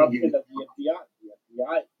 the corruption of the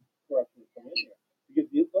FBI corruption will come in here. Because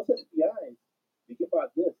those FBIs, think about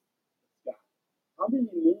this, Scott. How many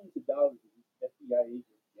millions of dollars did these FBI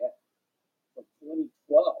agents get from 2012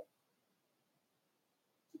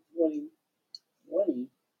 to 2020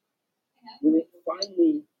 when they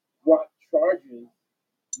finally brought charges,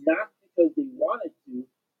 not because they wanted to,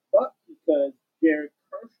 but because Jared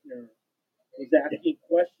Kushner was asking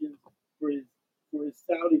questions for his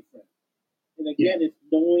Saudi friend. And again, it's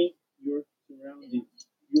knowing your surroundings.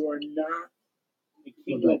 You are not a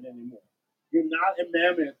kingdom anymore. You're not a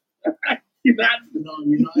mammoth. You're not. No,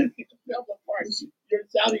 you're not. You're in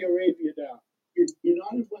Saudi Arabia now. You're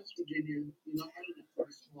not in West Virginia. You're not in a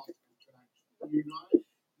small contract. You're not.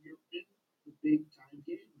 You're in the big time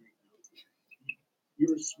game right now.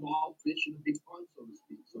 You're a small fish in a big pond, so to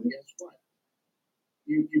speak. So guess what?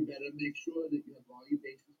 You better make sure that you have all your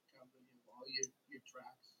bases covered, you have all your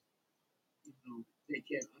tracks. They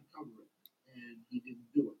can't uncover it, and he didn't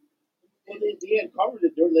do it. Well, they uncovered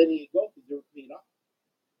it. They're letting it go because they were cleaned up.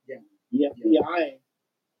 Yeah. The FBI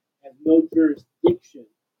has no jurisdiction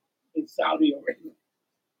in Saudi Arabia.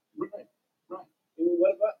 Right. And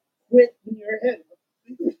what about quit in your head?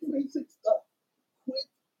 Basic stuff. Quit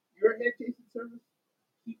your head chasing service.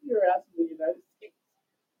 Keep your ass in the United States.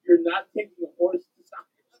 You're not taking a horse to Saudi.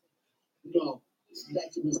 No,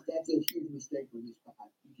 that's a huge mistake on his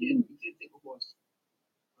part. You can't take a horse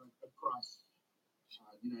across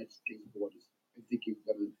the United States borders. I think you're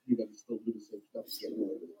gonna still do the same stuff again.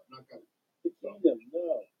 Not gonna. The kingdom,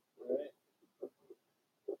 no. All right.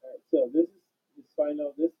 So this is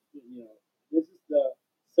final. This is the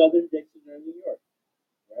Southern Dictionary of New York,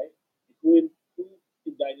 right?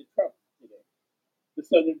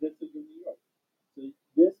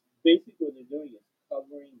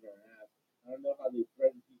 ass. I don't know how they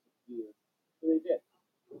threatened people to do this, but they did.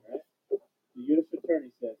 Right? The U.S.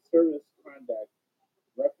 Attorney said service conduct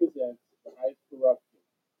represents the highest corruption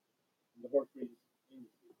in the horse racing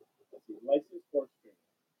industry. As a licensed horse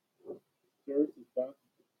trainer, service is bound to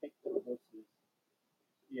protect the horses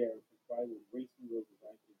here and comply with racing rules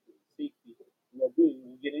designed to ensure safety and well-being.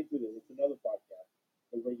 We'll get into this. It's another podcast.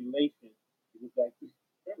 The regulation, because like,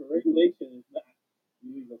 remember, regulation is not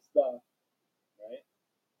illegal stuff, right?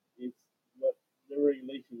 It's what the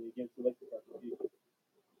regulation against electric prostitution.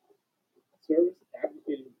 Service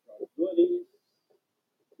advocating responsibilities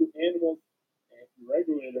to animals and to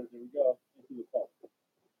regulators, there we go, and to the public.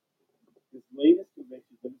 This latest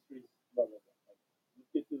conviction demonstrates blah, blah, blah.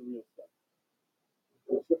 Let's get to the real stuff.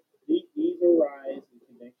 These arise in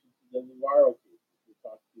connection to the Navarro case, which we'll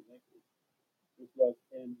talk to next week, which was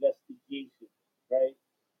an investigation, right?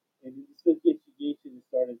 And this investigation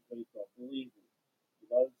started in 2012. Believe me, a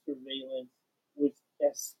lot of surveillance was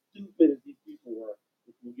as stupid as these people were,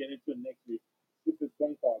 which we'll get into next week. Stupid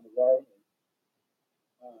phone call, Navarro.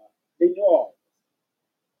 They know all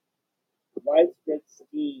this. Widespread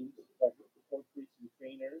schemes by horse racing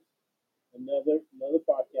trainers. Another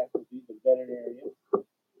podcast would be the veterinarians.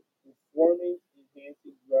 Informing,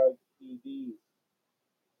 enhancing drugs, EVs,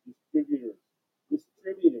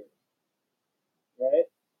 distributors, right?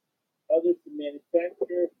 Others to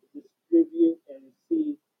manufacture, distribute, and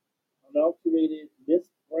receive unalterated,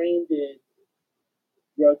 misbranded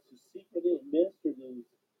drugs to secretly administer those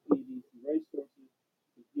EVs to racehorses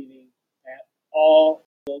competing at all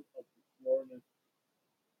levels of performance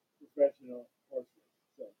professional horses.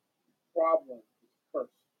 So the problem is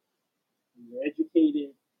first, when you're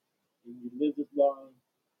educated and you live as long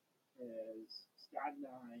as Scott and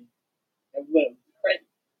I have lived, right?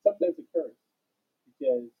 Sometimes it occurs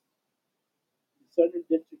because the Southern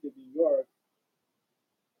District of New York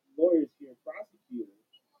lawyers here, prosecutors,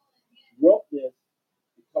 wrote this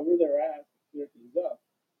to cover their ass and clear things up.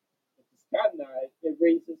 But to Scott and I, it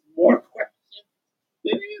raises more questions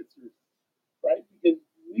than answers, right? Because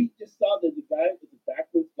we just saw that the guy was a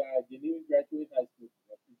backwoods guy, didn't even graduate high school from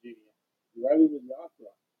West Virginia, driving with the opera.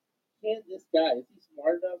 Can this guy, is he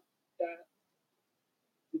smart enough, Scott,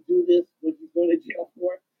 to do this, what he's going to jail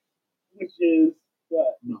for? Which is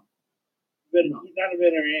what? No. But no. He's not a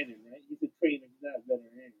veterinarian, right? He's a trainer, he's not a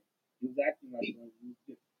veterinarian. He was acting like one.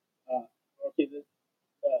 Okay,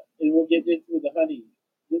 and we'll get into the honey.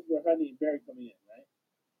 This is where honey and berry come in, right?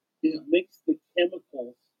 Yeah. Mix the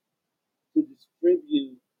chemicals to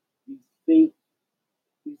distribute these fake.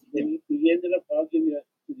 He ended up, I'll give you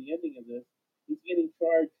to the ending of this, he's getting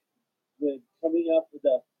charged with coming up with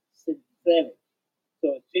a synthetic.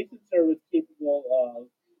 So a chasing service capable of,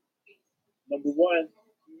 number one,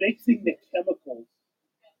 mixing the chemicals,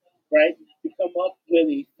 right, to come up with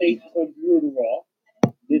a fake clenbuterol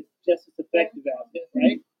that's just as effective as it,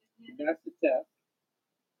 right? And that's the test.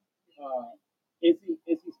 Is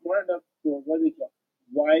he smart enough for what they call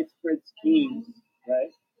widespread schemes,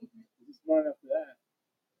 right? Is he smart enough for that?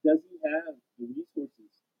 Does he have the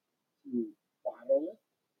resources to bottle it,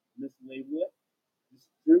 mislabel it,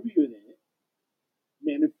 distribute it,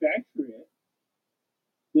 manufacture it,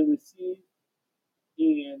 then receive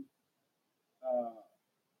and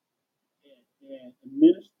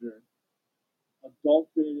administer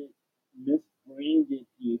adulterated, misbranded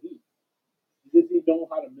PEDs? Does he know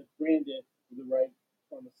how to misbrand it with the right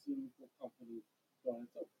pharmaceutical company, so on and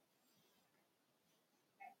so forth?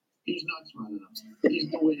 He's not smart enough. He's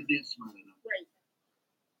nowhere near smart enough. Right.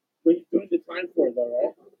 But he's doing the time for it, though,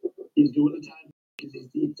 right? He's doing the time because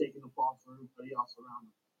he's taking the fall for everybody else around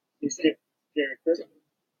him. Except,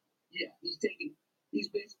 yeah, he's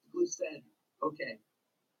basically said, okay,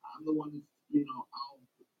 I'm the one that,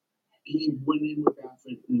 he went in with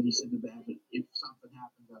Baffert and he said to Baffert, if something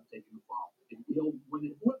happens, I'm taking the fall. If he'll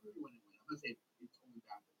win it, whoever he went in with, I'm not saying it's only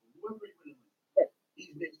Baffert, but whoever he went in with, right.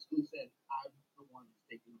 He's basically said, I'm the one that's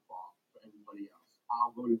taking the fall for everybody else.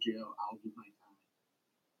 I'll go to jail, I'll do my time.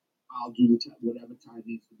 I'll do whatever time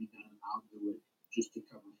needs to be done, I'll do it just to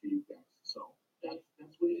cover for you guys. So that's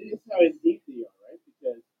what it is. That's how deep they are, right?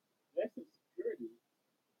 Because national security,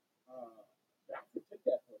 Baffert took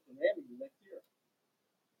that horse and ran him the next year.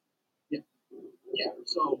 Yeah,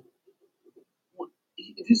 so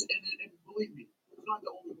and believe me, it's not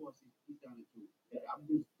the only horse he's done it to.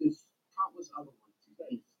 There's countless other ones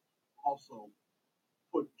he's also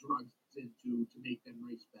put drugs into to make them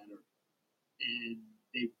race better, and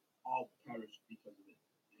they've all perished because of it.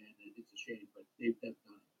 And it's a shame, but they've done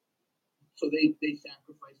it. So they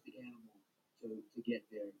sacrifice the animal to get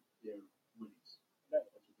their winnings.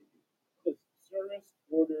 That's what they do. The Servis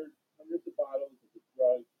ordered hundreds of bottles of the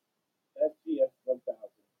drug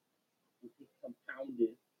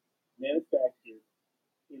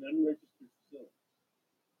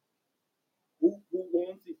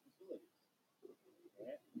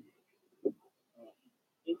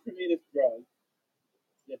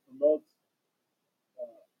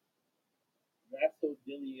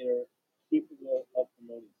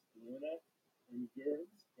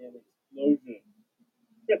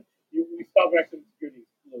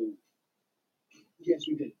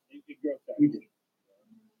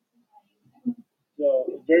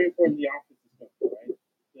very important the office is coming, right?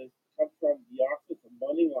 This comes from the Office of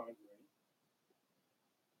Money Laundering,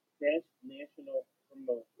 Transnational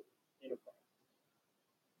Criminal Enterprise.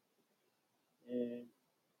 And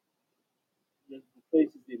the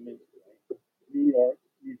places they mentioned, right? New York,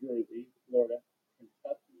 New Jersey, Florida,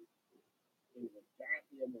 Kentucky. They were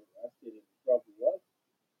goddamn arrested and trouble was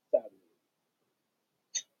Saturday.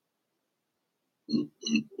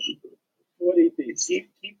 What do you think?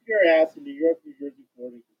 Keep your ass in New York, New Jersey,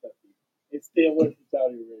 Florida, Kentucky, and stay away from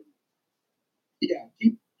Saudi Arabia. Yeah,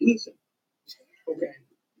 listen. Okay,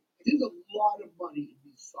 there's a lot of money in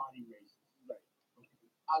these Saudi races. Right. Okay?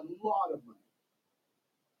 A lot of money.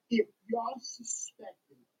 If you're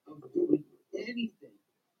suspected of doing anything,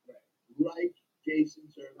 like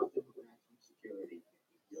Jason Servis did with maximum security,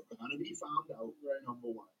 you're gonna be found out. Right.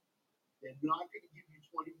 Number one, they're not gonna give you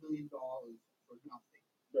 $20 million for nothing.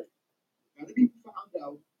 Right. You're gonna be found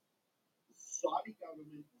out. The Saudi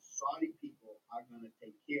government, the Saudi people are gonna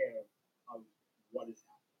take care of what is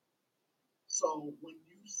happening. So when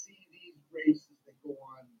you see these races that go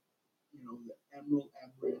on, the Emerald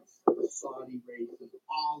Emirates, the Saudi races,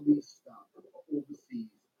 all these stuff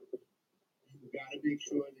overseas, you got to make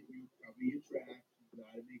sure that you cover your tracks. You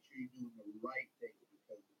got to make sure you're doing the right thing,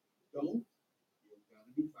 because if you don't, you're going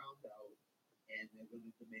to be found out, and they're going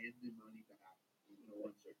to demand their money back.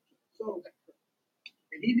 So,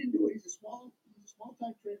 and he didn't do it. He's a small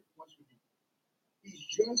time trader from West Virginia. He's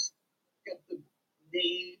just got the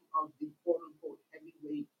name of the quote unquote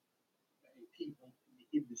heavyweight people in the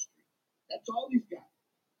industry. That's all he's got.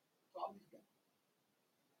 That's all he's got.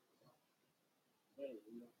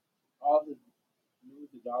 All his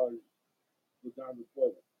millions of dollars was down the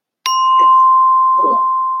toilet.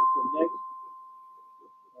 Yes.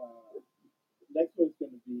 So next one's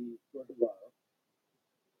going to be for tomorrow.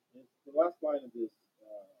 It's the last line of this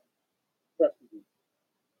press release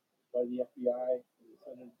by the FBI in the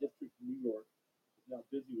Southern District of New York is now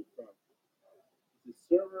busy with Trump. The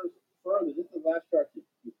servers further. This is the last charge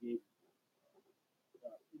he gave.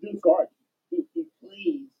 New charge. He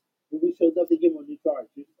pleads when he shows up, they give him a new charge.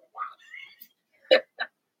 He's like, wow.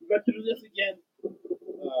 We got to do this again.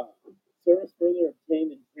 Servis further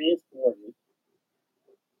obtained and transported.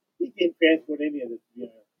 He didn't transport any of this, to be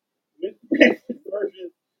honest. Misbranded version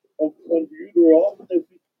of clenbuterol that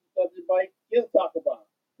Mike Gill talk about.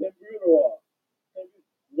 Clenbuterol.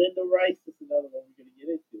 Linda Rice is another one we're going to get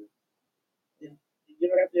into. Yeah. You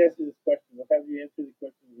don't have to answer this question. We'll have you answer the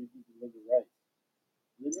question when we do the Linda Rice.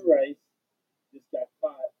 Linda Rice just got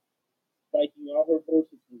caught spiking all her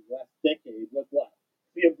horses for the last decade. Look what?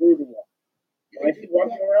 Be a brutal one. Why is she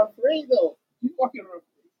walking around free though? She's walking around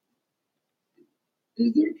free.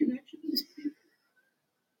 Is there a connection to this?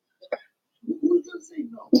 Who's gonna say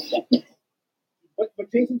no? But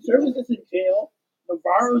Jason Servis is in jail.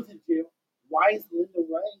 Navarro's in jail. Why is Linda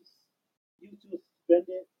Rice used to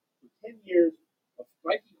suspended for 10 years of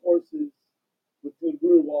spiking horses with the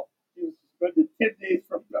brutal? She was suspended 10 days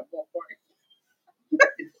from football park.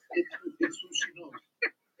 It's who she knows.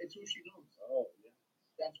 It's who she knows. Oh yeah.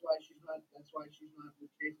 That's why she's not with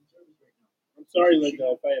Jason Servis right now. I'm sorry,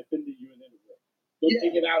 Linda, if I offended you in any way. Don't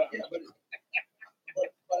take it out on me.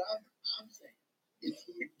 But I'm saying it's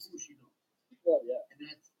who she knows. Well, yeah. And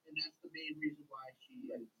that's the main reason why she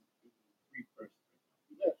is a free person.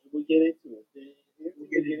 Yeah, we'll get into it. We'll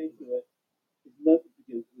get into it. It's nothing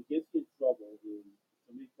because what gets you in trouble is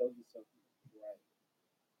somebody tells you something right.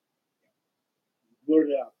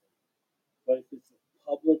 Blurt it out. But if it's a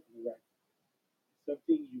public record,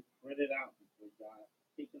 something you printed out before God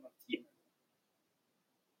taken off the internet,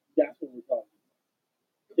 that's what we're talking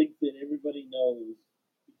about. Things that everybody knows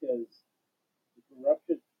because the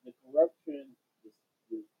corruption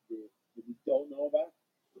that we don't know about,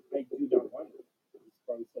 I do not want it. It's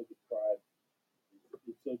probably so deprived.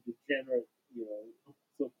 It's so degenerate,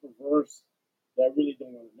 so perverse that I really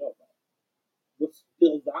don't want to know about it. What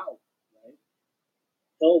spills out, right?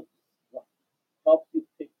 Helps you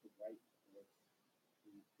pick the right course.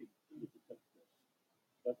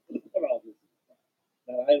 That's what all this is about.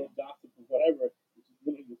 Not idle gossip or whatever, which is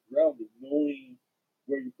really just grounded, knowing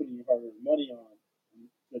where you're putting your hard-earned money on and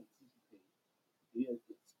to anticipate. As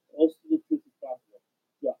close to the truth as possible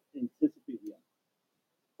to anticipate the outcome.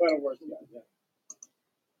 Final words, guys. Yeah.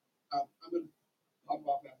 I'm gonna hop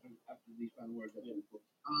off after these final words. Yeah.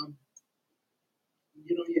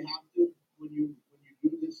 You have to when you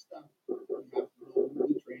do this stuff, you have to know who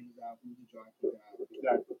the trainers are, who the jockeys are,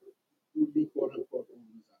 Exactly. who the quote unquote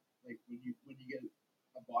owners are. Like when you get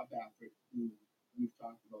a Bob Baffert, who we've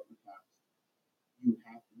talked about in the past, you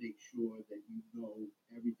have to make sure that you know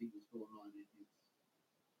everything that's going on in his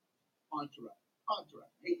entourage.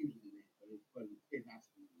 contract. I hate using the name, but it has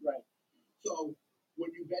to be. Right. So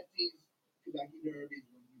when you bet these Kentucky Derbies,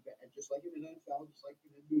 when you bet, just like in the NFL, just like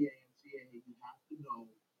in the NBA and CAA, you have to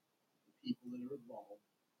know the people that are involved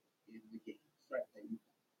in the games. Right. That you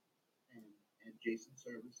bet. And Jason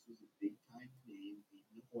Servis is a big time name in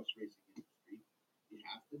the horse racing industry. You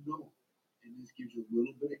have to know him. And this gives you a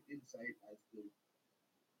little bit of insight as to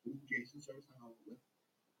who Jason Servis hung out with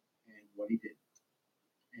and what he did.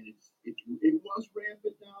 And it was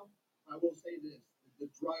rampant now. I will say this: the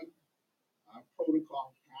drug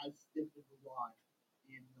protocol has stiffened a lot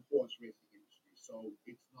in the horse racing industry, so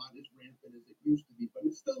it's not as rampant as it used to be, but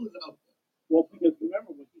it still is out there. Well, because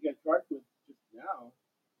remember what he got charged with just now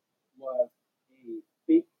was a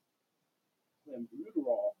fake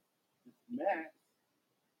clenbuterol, this max.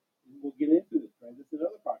 And we'll get into this, right? This is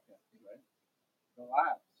another podcast, right? The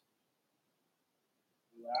labs.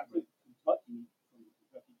 The labs in Kentucky, from the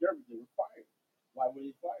Kentucky Derby, they were fired. Why were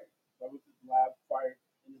they fired? Why was this lab fired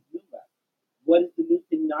in this new lab? What is the new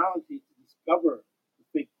technology to discover the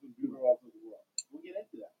fake clenbuterol of the world? We'll get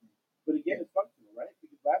into that. But again, it's functional, right?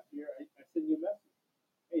 Because last year I sent you a message.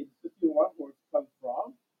 Hey, the 51 horse comes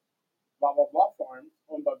from blah, blah, blah farms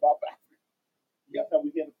owned by Bob Baffert. That's how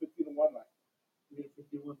we get a 15-1 line. We had a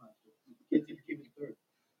 51 last year. The kids came in third.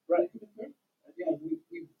 Right. Yeah, we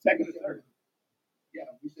Second and third.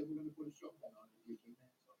 Yeah, we said we're going to put a show bet on it. We came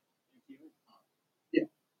in. So.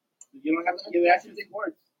 Yeah. So you don't have to give action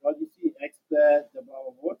sports. All you see, XBet, the blah,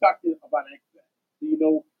 blah, blah. We're talking about XBet. So you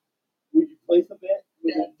know, would you place a bet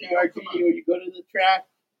with a TRG or you go to the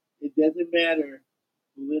track? It doesn't matter.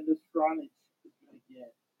 Belinda Stronach is going to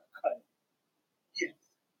get a cut. Yes,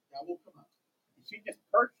 that will come out. She just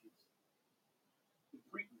purchased the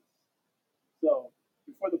Preakness. So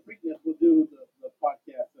before the Preakness, we'll do the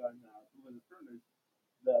podcast on Belinda Turner,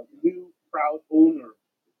 the new proud owner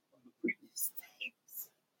of the Preakness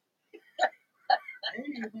Stakes.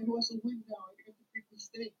 Hey, if I want some win now, I got the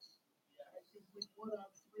Preakness Stakes. Yeah, I should win 1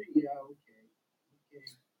 out of 3. Yeah, okay.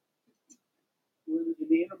 Well,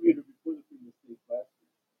 they interviewed her before the Preakness Stakes last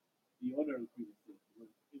year. The owner of the Preakness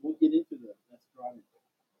Stakes. And we'll get into the Stronach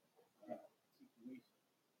situation.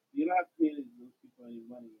 You don't have to pay those people any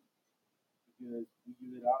money because we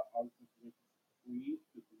give it out all this information free.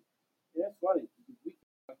 Yeah, it's funny because we get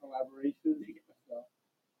collaborations, you get stuff,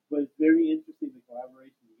 but it's very interesting the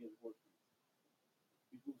collaboration you get working.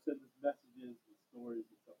 People send us messages and stories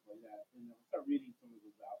and stuff like that, and I'll start reading some of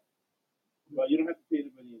those out. But you don't have to pay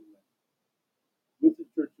anybody any money.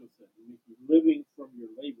 Winston Churchill said, "You make your living from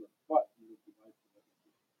your labor, but you make your life from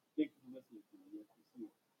it." Thank you for listening to the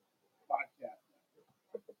FCC podcast.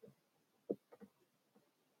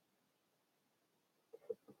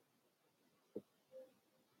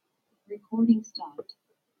 Recording stopped.